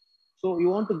cervico-occipital. So you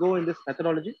want to go in this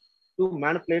methodology to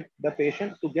manipulate the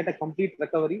patient to get a complete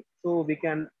recovery, so we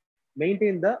can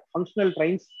maintain the functional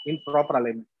trains in proper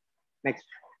alignment. Next.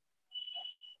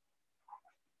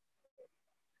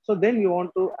 So then you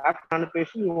want to act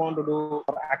manipulation, you want to do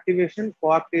activation,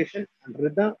 coarctation, and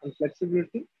rhythm and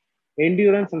flexibility,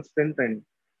 endurance and strength training.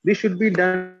 This should be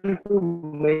done to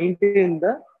maintain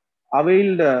the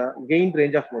availed gained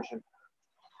range of motion.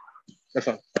 That's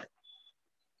all.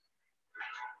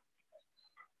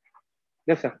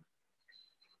 Yes, sir.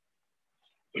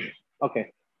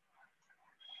 Okay.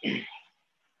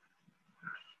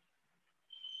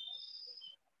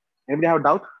 Anybody have a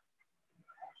doubt?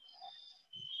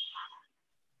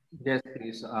 Yes,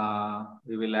 please.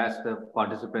 We will ask the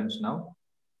participants now.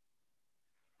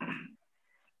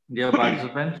 Dear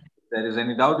participants, if there is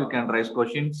any doubt, you can raise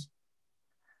questions.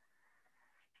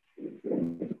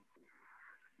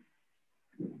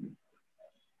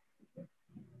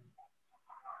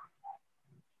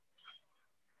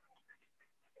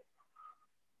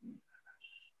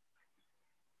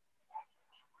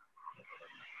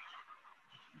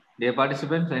 Dear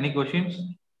participants, any questions?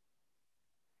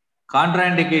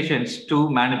 Contraindications to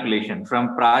manipulation from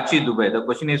Prachi Dubey. The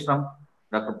question is from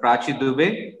Dr. Prachi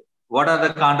Dubey. What are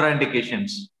the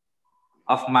contraindications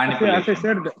of manipulation? As I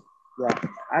said, yeah,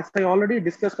 as I already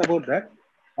discussed about that,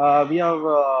 we have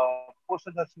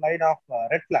posted the slide of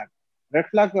red flag. Red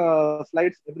flag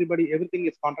slides, everything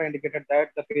is contraindicated that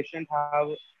the patient have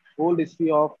old history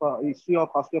of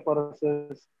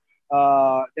osteoporosis.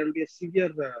 There will be a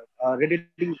severe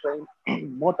radiating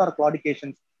pain, motor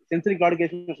claudications. Sensory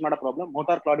claudication is not a problem.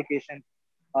 Motor claudication,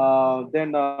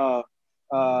 then that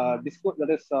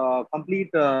is complete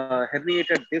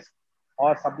herniated disc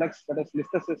or sublux, that is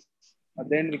listhesis.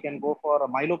 Then we can go for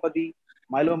myelopathy,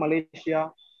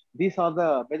 myelomalacia. These are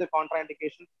the major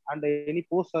contraindications and any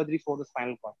post-surgery for the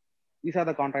spinal cord. These are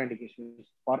the contraindications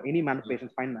for any manipulation,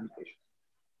 spine manipulation.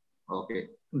 Okay,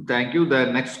 thank you. The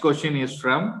next question is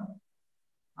from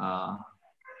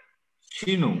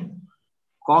Shinu.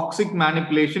 Coccyx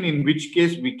manipulation, in which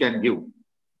case we can give?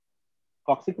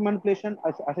 Coccyx manipulation,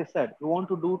 as I said, you want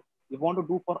to do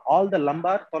for all the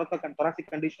lumbar, thoracic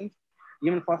conditions,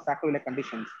 even for sacroiliac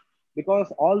conditions,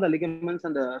 because all the ligaments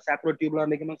and the sacrotubular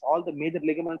ligaments, all the major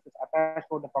ligaments is attached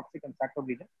to the coccyx and sacral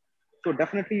region. So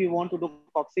definitely you want to do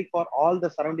coccyx for all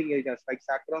the surrounding areas like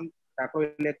sacrum,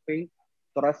 sacroiliac pain,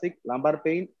 thoracic, lumbar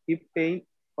pain, hip pain,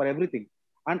 for everything,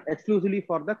 and exclusively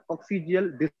for the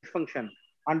coccygeal dysfunction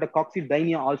and the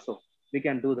coccydynia also we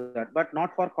can do that, but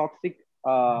not for coccyx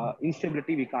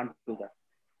instability. We can't do that.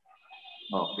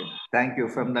 Okay, thank you.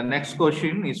 From the next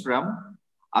question is from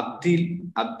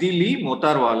Abdili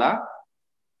Motarwala.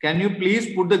 Can you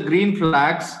please put the green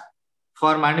flags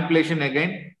for manipulation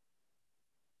again?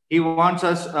 He wants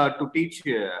us to teach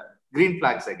green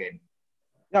flags again.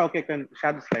 Yeah, okay, can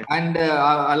share the slide. And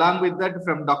along with that,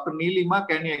 from Dr. Neelima,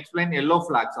 can you explain yellow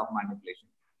flags of manipulation?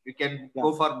 You can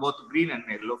go for both green and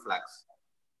yellow flags.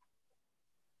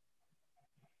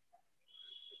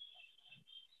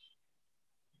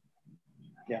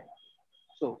 Yeah.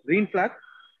 So green flag,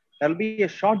 there will be a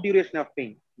short duration of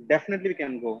pain. Definitely we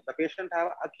can go. The patient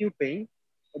have acute pain.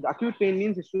 The acute pain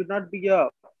means it should not be a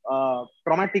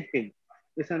traumatic pain.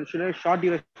 It's should a short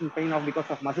duration pain of because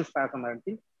of muscle spasm or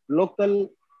anything. Local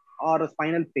or a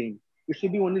spinal pain. It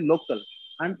should be only local.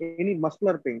 And any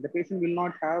muscular pain. The patient will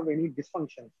not have any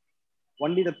dysfunction.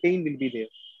 Only the pain will be there.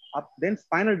 Then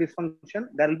spinal dysfunction,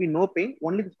 there will be no pain,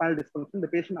 only the spinal dysfunction, the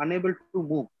patient unable to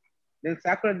move. Then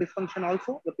sacral dysfunction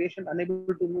also, the patient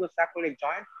unable to move the sacroiliac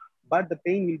joint, but the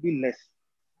pain will be less.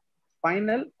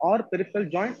 Spinal or peripheral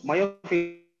joint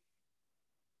myofascial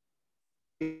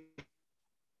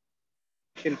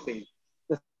pain,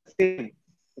 the same.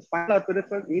 The spinal or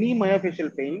peripheral, any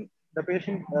myofascial pain, the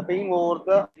patient pain over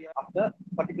the of the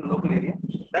particular local area,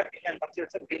 that we can consider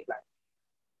as a green flag.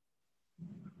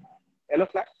 Yellow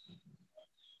flag.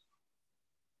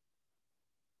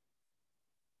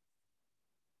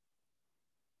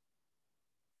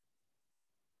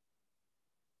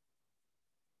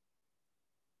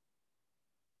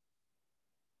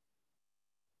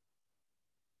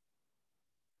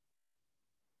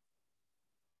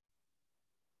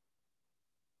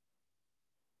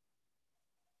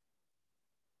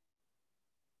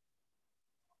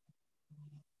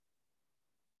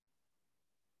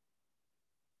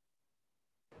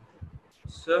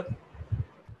 Sir,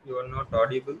 you are not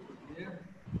audible.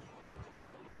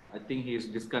 I think he is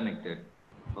disconnected.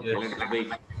 Okay, Yes. let's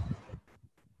wait.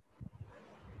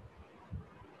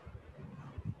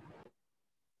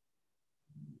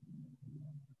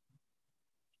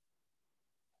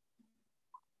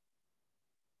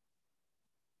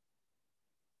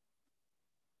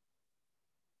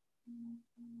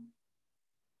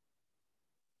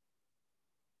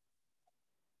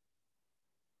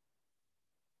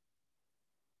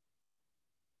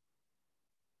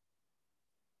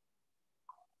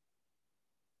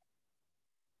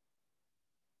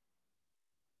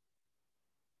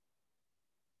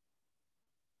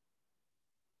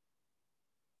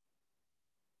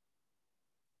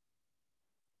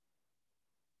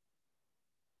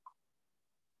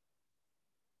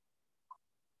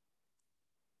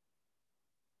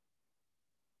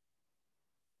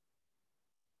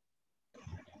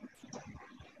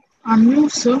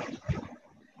 Unmute, sir.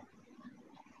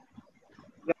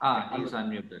 He is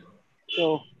unmuted.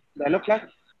 So the yellow flag,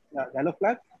 the yellow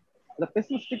flag, the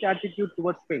pessimistic attitude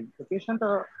towards pain. The patient,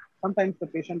 sometimes the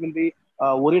patient will be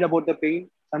worried about the pain.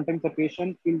 Sometimes the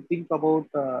patient will think about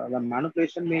the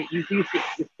manipulation may increase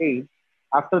his pain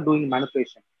after doing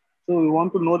manipulation. So we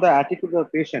want to know the attitude of the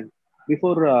patient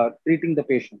before treating the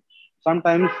patient.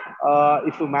 Sometimes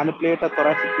if you manipulate a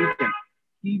thoracic region,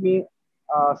 he may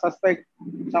suspect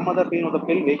some other pain of the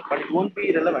pelvic, but it won't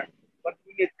be relevant. But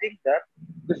we may think that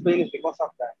this pain is because of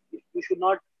that. We should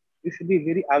not. We should be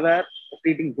very aware of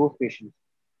treating those patients.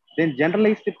 Then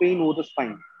generalize the pain over the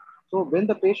spine. So when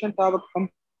the patient have a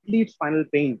complete spinal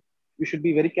pain, we should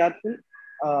be very careful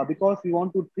because we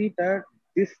want to treat a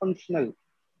dysfunctional,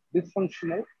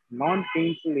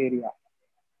 non-painful area.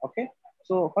 Okay.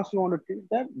 So first you want to treat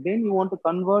that, then you want to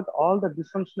convert all the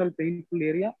dysfunctional painful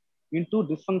area into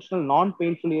dysfunctional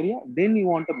non-painful area, then you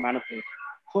want to manipulate.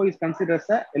 So it's considered as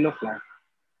a yellow flag.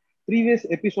 Previous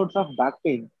episodes of back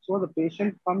pain. So the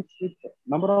patient comes with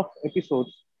number of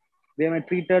episodes. They may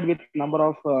treated with number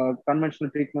of conventional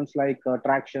treatments like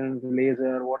tractions,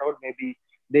 laser, whatever it may be.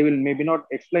 They will maybe not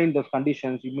explain those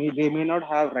conditions. They may not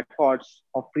have records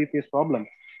of previous problems.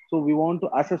 So we want to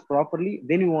assess properly.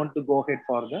 Then we want to go ahead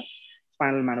for the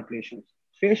spinal manipulations.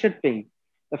 Facial pain.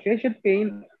 The facial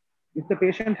pain, if the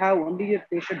patient have only a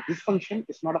facial dysfunction,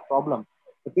 it's not a problem.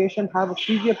 The patient have a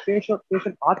severe facial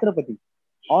arthropathy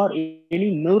or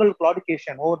any neural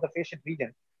claudication over the facial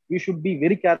region, we should be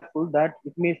very careful that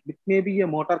it may be a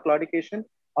motor claudication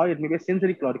or it may be a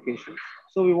sensory claudication.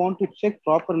 So we want to check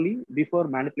properly before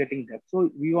manipulating that. So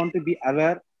we want to be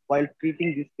aware while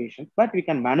treating these patients, but we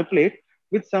can manipulate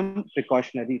with some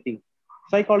precautionary things.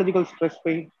 Psychological stress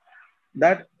pain,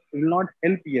 that will not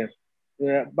help here.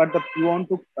 But you want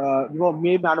to, you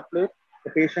may manipulate.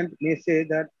 The patient may say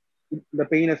that the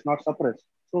pain is not suppressed.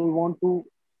 So we want to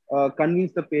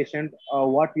convince the patient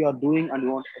what you are doing, and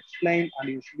you want to explain, and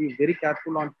you should be very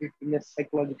careful on treating a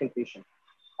psychological patient.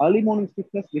 Early morning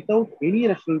stiffness without any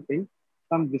residual pain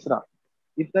from viscera.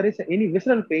 If there is any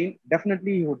visceral pain,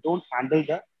 definitely you don't handle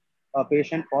the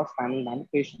patient for spinal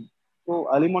manipulation. So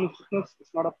early morning stiffness is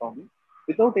not a problem.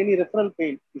 Without any referral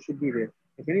pain, you should be there.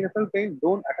 If any referral pain,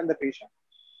 don't attend the patient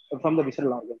from the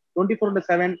visceral organ.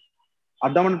 24/7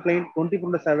 abdominal pain,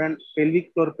 24/7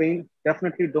 pelvic floor pain,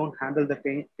 definitely don't handle the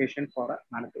patient for a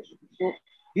manipulation. So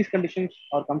these conditions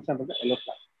are comes under the yellow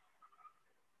flag.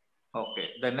 Okay.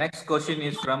 The next question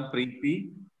is from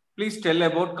Preeti. Please tell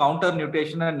about counter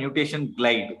nutation and nutation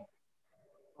glide.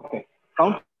 Okay.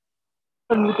 Counter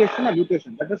nutation and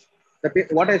nutation. That is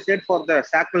what I said for the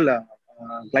sacral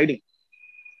gliding.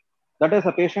 That is,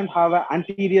 a patient have an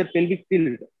anterior pelvic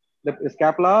tilt. The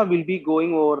scapula will be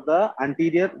going over the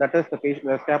anterior. That is, the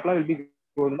scapula will be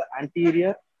going the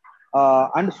anterior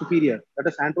and superior. That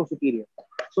is antero-superior.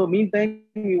 So meantime,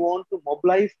 we want to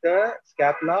mobilize the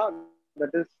scapula.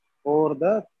 That is over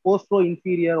the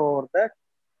postero-inferior or the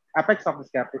apex of the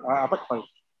scapula. Apex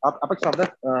of the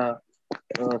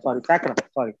sacrum.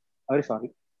 Sorry, very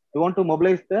sorry. We want to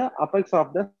mobilize the apex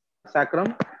of the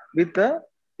sacrum with the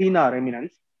thenar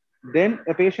eminence. Then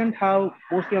a patient have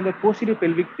mostly on the posterior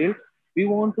pelvic tilt. We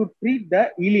want to treat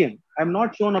the ilium. I'm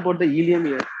not shown about the ilium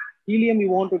here. Ilium we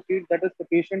want to treat, that is the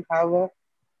patient have a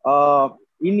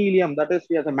in ilium, that is,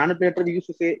 as a manipulator we used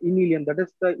to say in ilium, that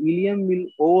is the ilium will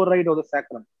override over the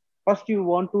sacrum. First you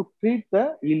want to treat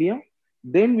the ilium,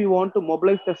 then we want to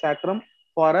mobilize the sacrum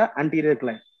for a anterior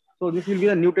glide. So this will be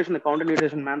a nutation, a counter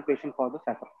nutation manipulation for the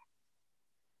sacrum.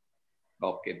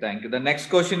 Okay, thank you. The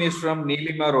next question is from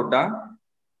Neelima Rodda.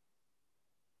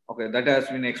 Okay, that has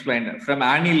been explained. From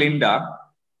Annie Linda,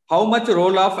 how much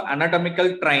role of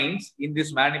anatomical trains in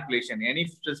this manipulation? Any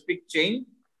specific change?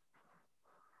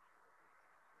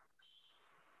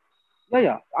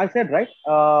 Yeah. I said right.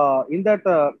 In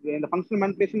the functional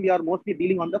manipulation, we are mostly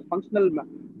dealing on the functional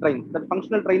train. That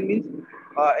functional train means,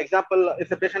 example,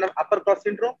 if a patient of upper cross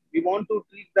syndrome, we want to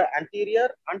treat the anterior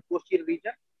and posterior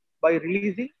region by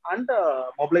releasing and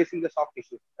mobilizing the soft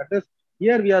tissue. That is,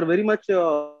 here we are very much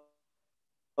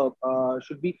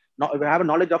should be we have a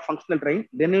knowledge of functional train.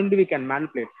 Then only we can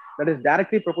manipulate. That is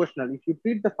directly proportional. If you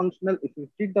treat the functional, if you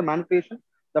treat the manipulation,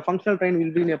 the functional train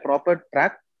will be in a proper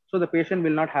track, so the patient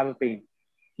will not have a pain.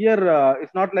 Here,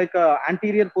 it's not like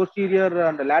anterior, posterior,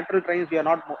 and lateral trains. We are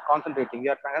not concentrating. We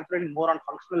are concentrating more on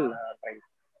functional trains.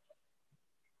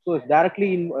 So it's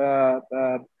directly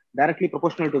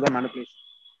proportional to the manipulation.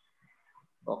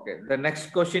 Okay. The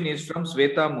next question is from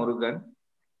Sweta Murugan.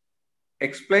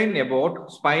 Explain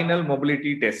about spinal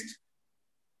mobility test.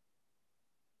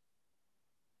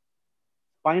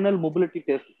 Spinal mobility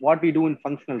test. What we do in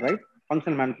functional, right?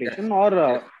 functional Yes. manipulation, or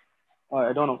Yes.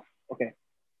 I don't know. Okay.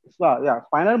 So, yeah,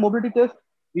 spinal mobility test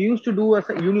we used to do as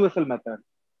a universal method.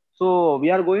 So we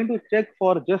are going to check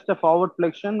for just a forward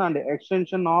flexion and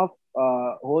extension of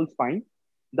whole spine.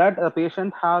 That a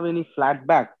patient have any flat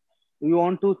back, we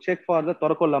want to check for the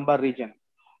thoracolumbar region,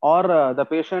 or the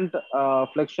patient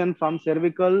flexion from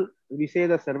cervical. We say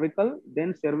the cervical, then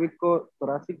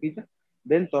cervicothoracic region,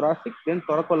 then thoracic, then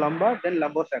thoracolumbar, then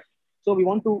lumbosacral. So we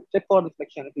want to check for the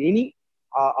flexion. If any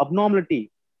abnormality,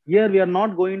 here we are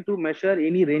not going to measure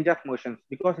any range of motions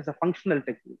because it's a functional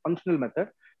technique, functional method.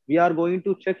 We are going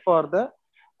to check for the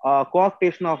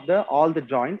coarctation of the all the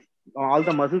joints, all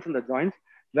the muscles in the joints,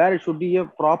 where it should be a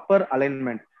proper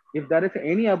alignment. If there is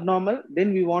any abnormal,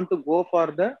 then we want to go for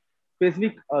the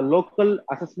specific local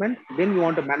assessment. Then we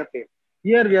want to manipulate.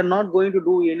 Here we are not going to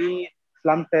do any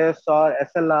slump test or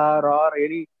SLR or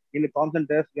any constant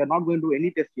test. We are not going to do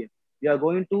any test here. We are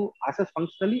going to assess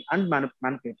functionally and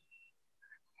manipulate.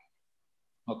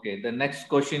 Okay, the next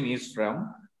question is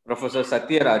from Professor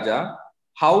Satya Raja.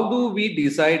 How do we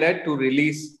decide to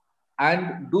release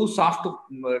and do soft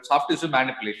tissue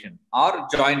manipulation or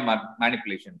joint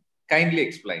manipulation? Kindly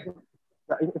explain.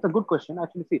 It's a good question.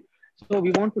 Actually, see, so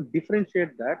we want to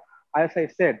differentiate that. As I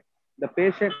said, the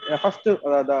patient first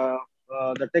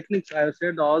the techniques I have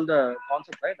said, all the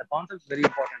concepts, right? The concept is very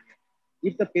important here.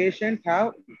 If the patient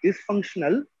have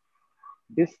dysfunctional,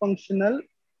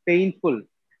 painful,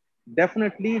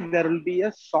 definitely there will be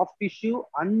a soft tissue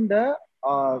and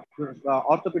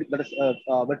orthopedic, that is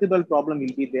vertebral problem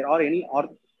will be there, or any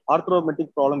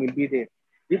arthrometric problem will be there.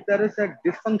 If there is a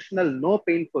dysfunctional, no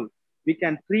painful, we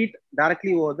can treat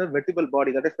directly over the vertebral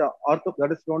body. That is the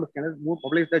that is going to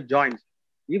mobilize the joints.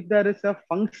 If there is a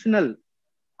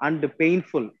and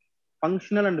painful,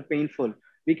 functional and painful,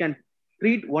 we can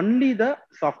treat only the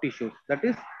soft tissues. That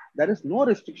is, there is no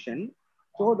restriction.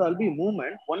 So there will be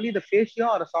movement. Only the fascia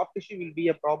or a soft tissue will be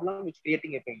a problem which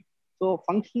creating a pain. So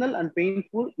functional and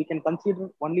painful, we can consider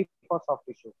only for soft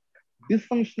tissue.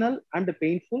 Dysfunctional and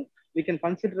painful, we can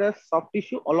consider as soft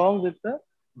tissue along with the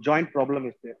joint problem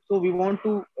is there. So we want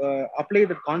to apply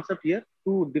the concept here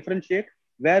to differentiate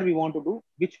where we want to do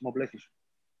which mobilization.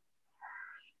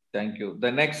 Thank you. The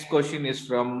next question is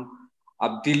from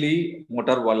Abdili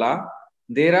Motarwala.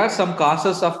 There are some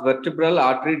causes of vertebral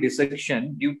artery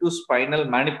dissection due to spinal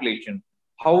manipulation.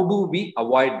 How do we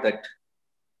avoid that?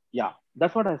 Yeah,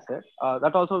 that's what I said.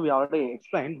 That also we already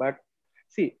explained. But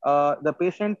see, the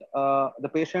patient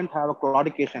have a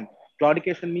claudication.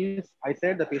 Claudication means I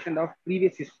said the patient of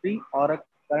previous history or a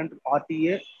current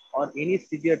RTA or any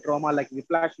severe trauma like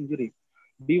whiplash injury.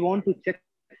 We want to check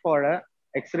for a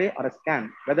X-ray or a scan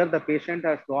whether the patient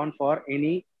has gone for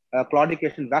any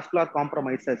claudication, vascular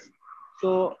compromises.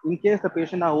 So in case the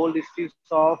patient has old histories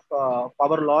of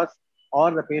power loss,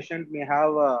 or the patient may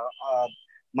have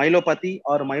myelopathy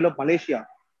or myelomalacia,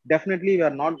 definitely we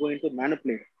are not going to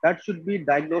manipulate. That should be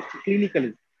diagnosed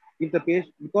clinically. If the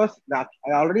patient, because I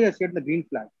already said the green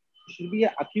flag, it should be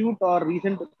an acute or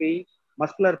recent pain,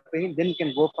 muscular pain, then you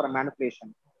can go for a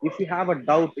manipulation. If you have a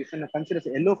doubt, if you consider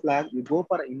a yellow flag, you go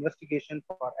for an investigation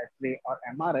for X-ray or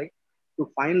MRI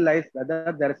to finalize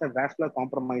whether there is a vascular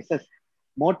compromises.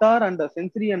 Motor and the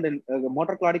sensory and the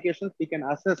motor claudications we can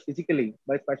assess physically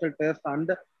by special tests and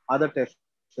other tests,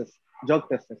 jog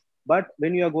tests. But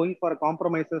when you are going for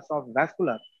compromises of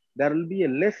vascular, there will be a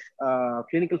less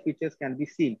clinical features can be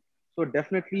seen. So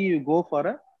definitely you go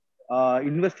for a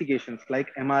investigations like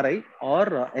MRI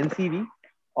or NCV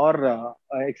or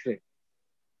X-ray.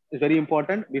 It's very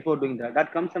important before doing that.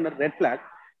 That comes under red flag.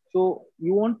 So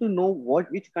you want to know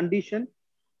which condition,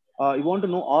 you want to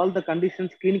know all the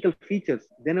conditions, clinical features.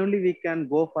 Then only we can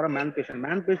go for a manipulation.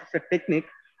 Manipulation is a technique,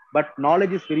 but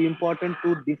knowledge is very important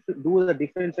to do the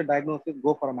differential diagnosis,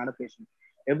 go for a manipulation.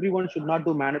 Everyone should not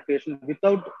do manipulation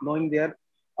without knowing their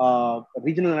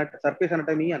surface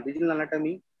anatomy and regional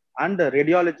anatomy and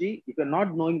radiology. If you're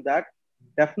not knowing that,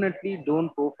 definitely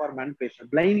don't go for manipulation.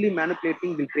 Blindly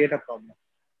manipulating will create a problem.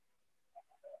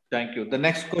 Thank you. The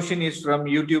next question is from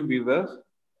YouTube viewers,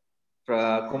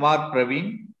 Kumar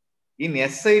Praveen. In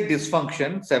SI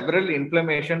dysfunction, several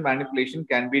inflammation manipulation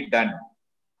can be done.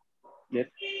 Yes.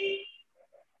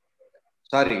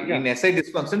 Sorry, yeah. In SI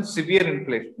dysfunction, severe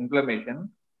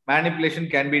inflammation manipulation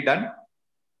can be done.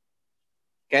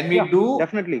 Can we do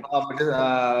definitely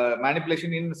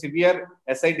manipulation in severe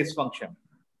SI dysfunction?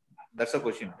 That's the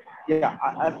question. Yeah,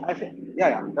 I said,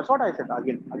 yeah. That's what I said.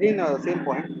 Again, same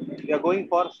point. We are going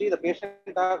for the patient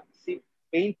are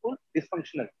painful,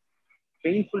 dysfunctional.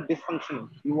 Painful, dysfunctional.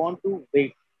 You want to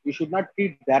wait. You should not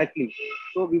treat directly.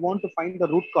 So we want to find the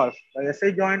root cause. The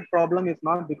SI joint problem is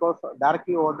not because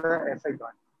directly over the SI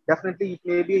joint. Definitely, it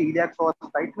may be iliac psoas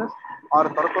tightness or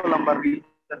thoracolumbar region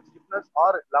stiffness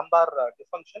or lumbar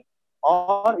dysfunction,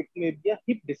 or it may be a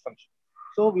hip dysfunction.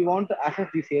 So we want to assess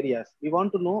these areas. We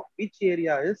want to know which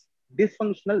area is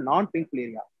dysfunctional non-painful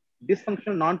area.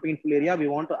 Dysfunctional non-painful area we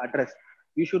want to address.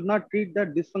 We should not treat the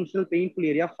dysfunctional painful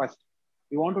area first.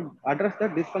 We want to address the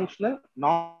dysfunctional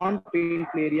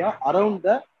non-painful area around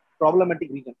the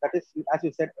problematic region. That is, as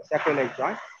you said, sacroiliac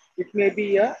joint. It may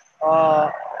be a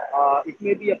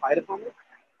piriformis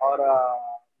or a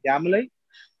gamma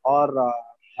or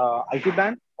IT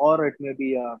band, or it may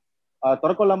be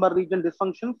thoracolumbar region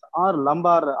dysfunctions or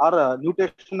lumbar or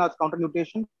nutation or counter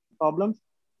nutation problems.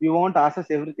 We want to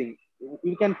assess everything.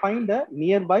 You can find a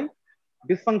nearby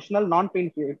dysfunctional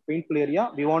non-painful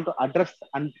area. We want to address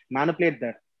and manipulate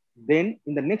that. Then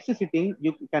in the next sitting,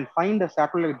 you can find the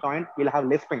sacroiliac joint will have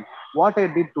less pain. What I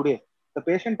did today, the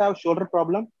patient have shoulder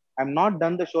problem. I'm not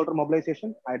done the shoulder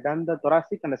mobilization. I done the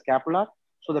thoracic and the scapular.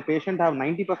 So the patient have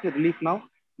 90% relief now.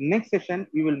 Next session,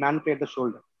 we will manipulate the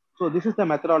shoulder. So this is the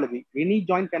methodology. Any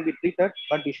joint can be treated,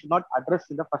 but we should not address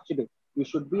in the first day. We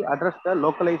should be address the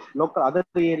localized local other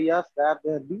areas where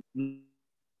there be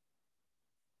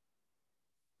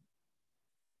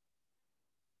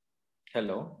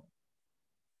Hello.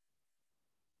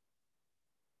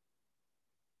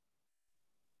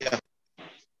 Yeah.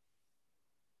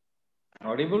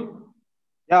 Audible?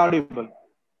 yeah, audible.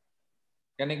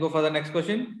 Can I go for the next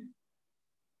question?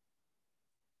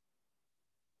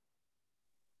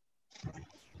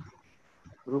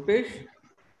 Rupesh?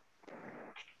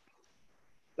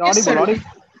 Yes, sir. Audible.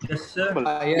 Yes, sir.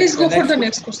 Yes, Please go for the que-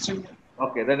 next question.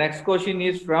 Okay, the next question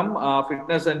is from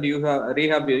Fitness and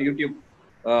Rehab YouTube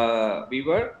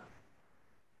viewer,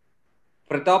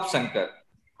 Pratap Sankar.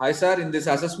 Hi, sir. In this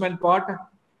assessment part,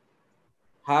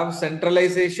 have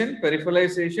centralization,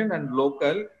 peripheralization, and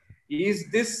local.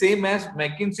 Is this same as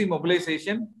McKinsey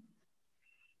mobilization?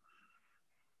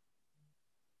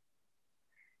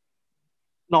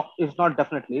 No, it's not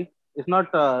definitely. It's not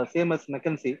same as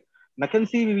McKenzie.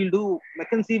 McKenzie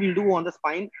will do on the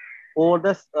spine or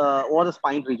the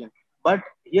spine region. But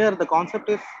here the concept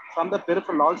is from the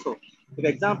peripheral also. For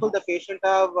example, the patient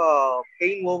have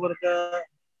pain over the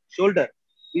shoulder.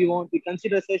 We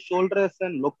consider as a shoulder as a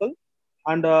local,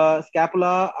 and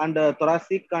scapula and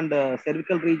thoracic and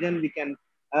cervical region we can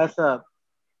as a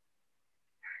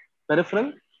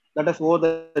peripheral, that is over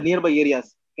the nearby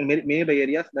areas, nearby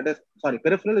areas, that is, sorry,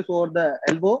 peripheral is over the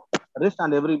elbow, wrist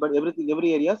and every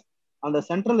areas, and the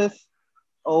central is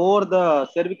over the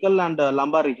cervical and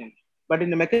lumbar region. But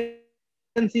in the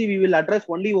McKenzie we will address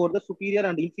only over the superior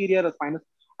and inferior spinous,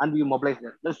 and we mobilize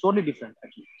that. That's totally different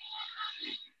actually.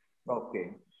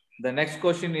 Okay. The next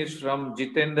question is from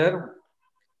Jitender.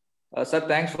 Sir,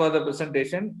 thanks for the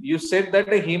presentation. You said that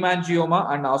hemangioma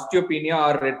and osteopenia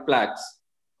are red flags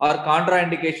or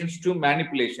contraindications to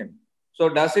manipulation. So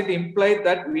does it imply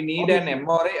that we need an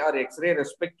MRI or X-ray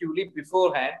respectively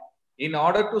beforehand in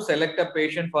order to select a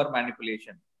patient for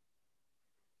manipulation?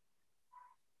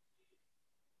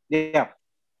 Yeah.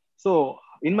 So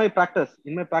in my practice,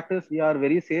 we are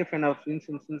very safe enough since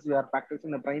we are practicing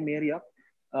in the prime area,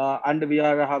 and we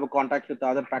have a contact with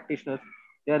other practitioners.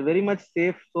 They are very much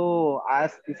safe. So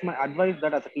as it's my advice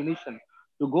that as a clinician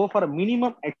to go for a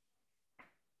minimum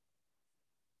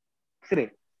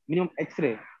X-ray,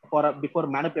 for before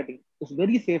manipulating. It's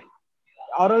very safe.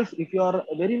 Or else, if you are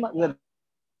very much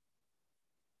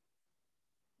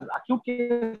acute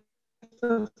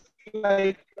cases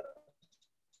like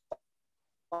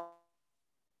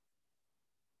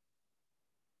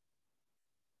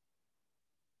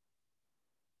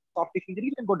soft tissue injury,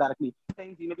 you can go directly.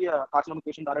 Sometimes you may be a carcinoma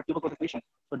patient or a tuberculosis patient.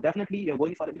 So definitely you're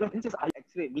going for it because this is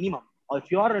X-ray minimum. Or if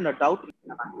you are in a doubt.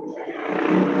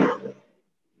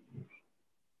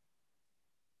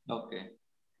 Okay.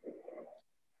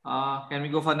 Can we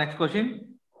go for next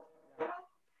question?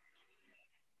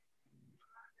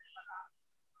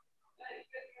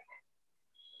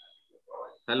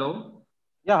 Hello?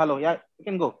 Yeah, hello. Yeah, you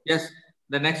can go. Yes.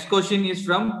 The next question is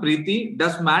from Preeti.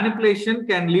 Does manipulation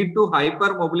can lead to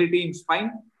hypermobility in spine?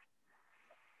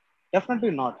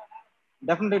 Definitely not.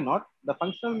 Definitely not. The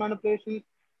functional manipulation,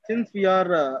 since we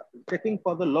are checking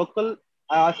for the local,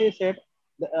 as I said,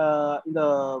 in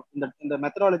the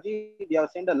methodology, we have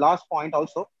seen the last point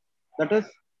also. That is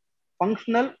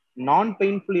functional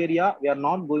non-painful area. We are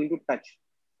not going to touch.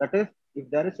 That is, if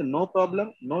there is no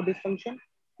problem, no dysfunction,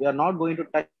 we are not going to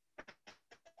touch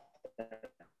that.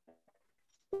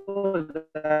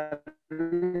 There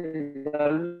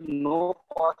is no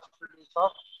possibilities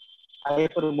of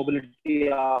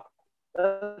hypermobility of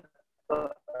the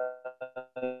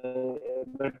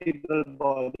vertebral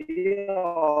body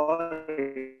or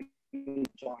any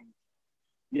joint.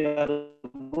 We are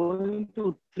going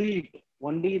to treat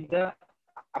only the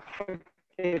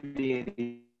affected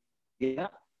area,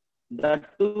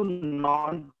 that too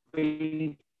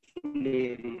non-painful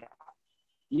area.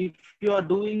 If you are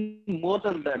doing more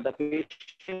than that, the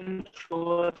patient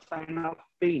shows sign of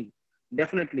pain.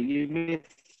 Definitely, you may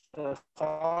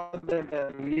saw that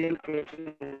a real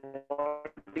patient.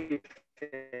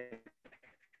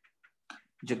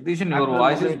 Jagadeesan, your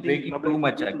voice is breaking too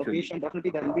much The actually. patient, definitely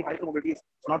there will be hypermobility.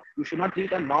 Not, you should not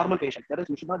treat a normal patient. That is,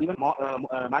 you should not even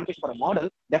manufacture for a model,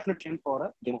 definitely for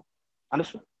a demo.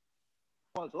 Understood?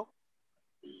 Also,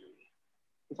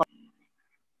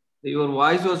 Your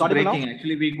voice was audible now? breaking.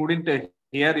 Actually, we couldn't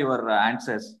hear your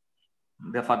answers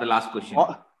for the last question.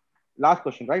 Last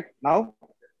question, right? Now?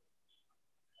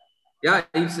 Yeah,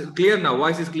 it's clear now.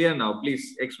 Voice is clear now.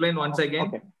 Please explain once again.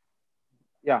 Okay.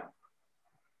 Yeah.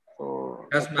 So,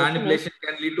 Does manipulation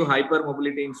can lead to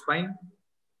hypermobility in spine?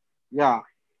 Yeah.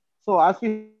 So as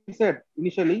we said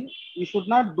initially, you should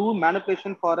not do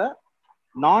manipulation for a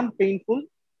non-painful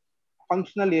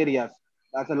functional areas.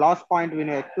 That's the last point we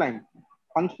explained.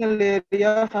 Functional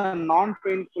areas and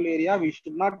non-painful area, we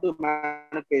should not do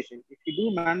manipulation. If you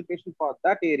do manipulation for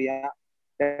that area,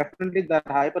 definitely that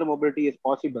hypermobility is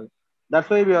possible. That's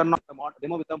why we are not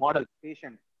demo with a model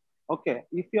patient. Okay,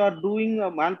 if you are doing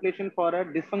a manipulation for a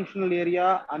dysfunctional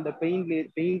area and the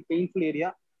painful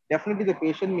area, definitely the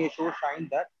patient may show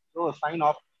a sign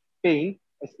of pain,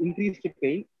 increased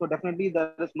pain. So definitely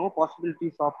there is no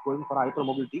possibilities of going for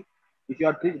hypermobility. If you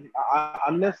are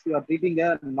unless you are treating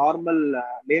a normal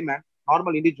layman,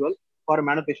 normal individual for a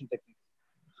manipulation technique.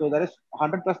 So there is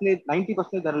 100%,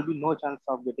 90% there will be no chance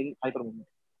of getting hypermobility.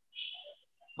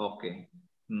 Okay.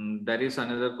 There is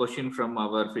another question from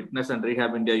our Fitness and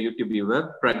Rehab India YouTube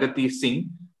viewer, Pragati Singh.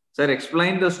 Sir,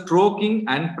 explain the stroking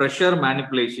and pressure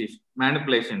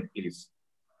manipulation, please.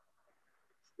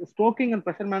 Stroking and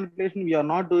pressure manipulation, we are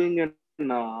not doing in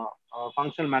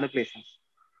functional manipulations.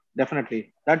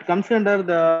 Definitely. That comes under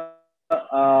the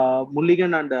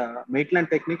Mulligan and Maitland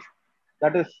techniques.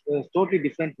 That is totally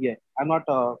different here. I'm not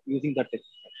using that technique.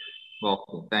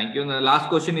 Okay, thank you. And the last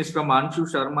question is from Anshu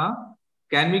Sharma.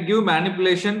 Can we give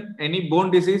manipulation any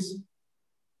bone disease?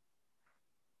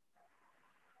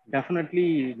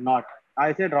 Definitely not.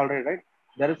 I said already, right?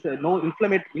 There is no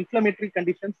inflammatory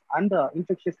conditions and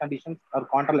infectious conditions or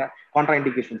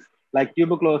contraindications like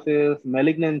tuberculosis,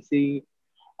 malignancy,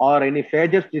 or any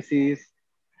Fager's disease.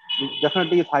 It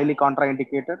definitely is highly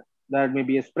contraindicated. There may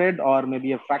be a spread or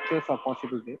maybe a fractures or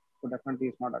possible there. So definitely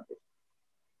it's not at this.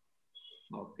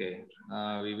 Okay,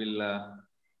 we will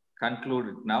conclude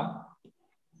it now.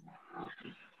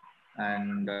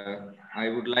 And I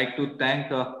would like to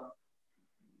thank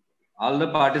all the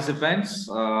participants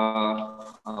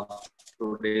of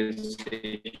today's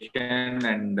session,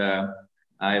 and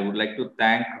I would like to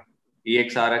thank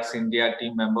EXRX India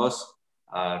team members,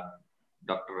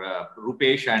 Dr.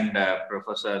 Rupesh and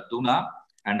Professor Tuna,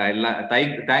 and I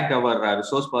thank our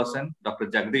resource person, Dr.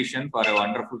 Jagadeesan, for a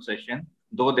wonderful session.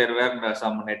 Though there were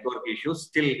some network issues,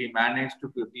 still he managed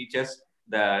to teach us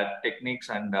the techniques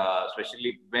and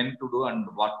especially when to do and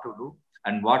what to do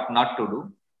and what not to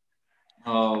do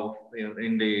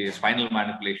in the spinal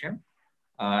manipulation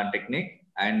technique.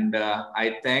 And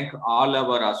I thank all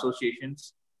our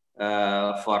associations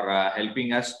for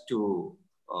helping us to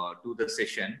do the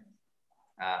session.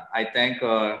 I thank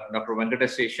Dr.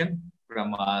 Venkatesh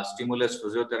from Stimulus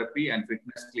Physiotherapy and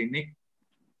Fitness Clinic,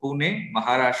 Pune,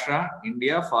 Maharashtra,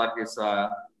 India, for his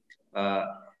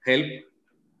help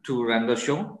to run the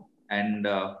show, and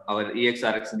our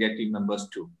EXRX India team members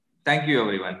too. Thank you,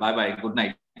 everyone. Bye-bye. Good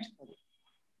night.